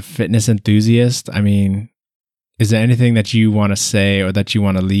just a fitness enthusiast, I mean, is there anything that you want to say or that you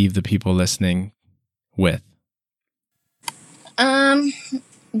want to leave the people listening with?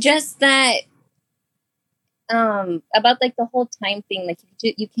 Just that, about like the whole time thing, like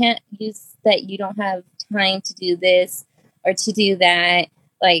you can't use that you don't have time to do this or to do that.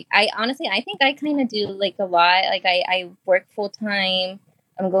 Like, I think I kind of do like a lot. Like I work full time.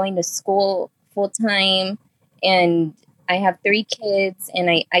 I'm going to school full time, and I have 3 kids, and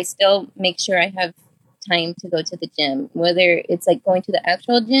I still make sure I have time to go to the gym, whether it's like going to the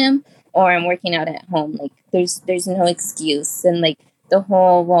actual gym or I'm working out at home. Like there's no excuse. And like the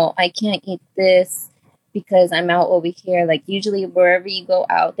whole, well, I can't eat this because I'm out over here. Like usually wherever you go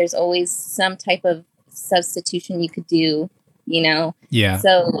out, there's always some type of substitution you could do, you know? Yeah.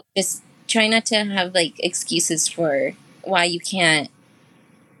 So just try not to have like excuses for why you can't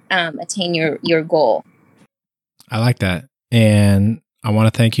attain your goal. I like that. And I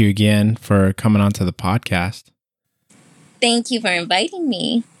want to thank you again for coming onto the podcast. Thank you for inviting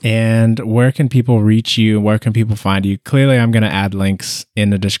me. And where can people reach you? Where can people find you? Clearly, I'm going to add links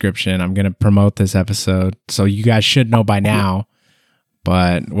in the description. I'm going to promote this episode. So you guys should know by now.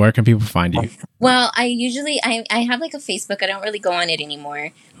 But where can people find you? Well, I usually, I have like a Facebook. I don't really go on it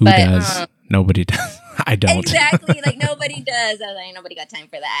anymore. Who does? Nobody does. I don't. Exactly. Like nobody does. I was like, nobody got time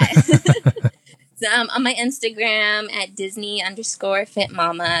for that. So on my Instagram at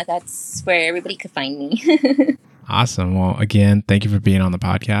Disney_FitMama. That's where everybody could find me. Awesome. Well, again, thank you for being on the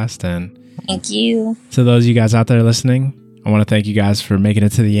podcast. And thank you. To those of you guys out there listening, I want to thank you guys for making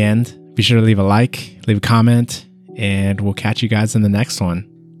it to the end. Be sure to leave a like, leave a comment, and we'll catch you guys in the next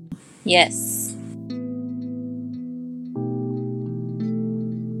one. Yes.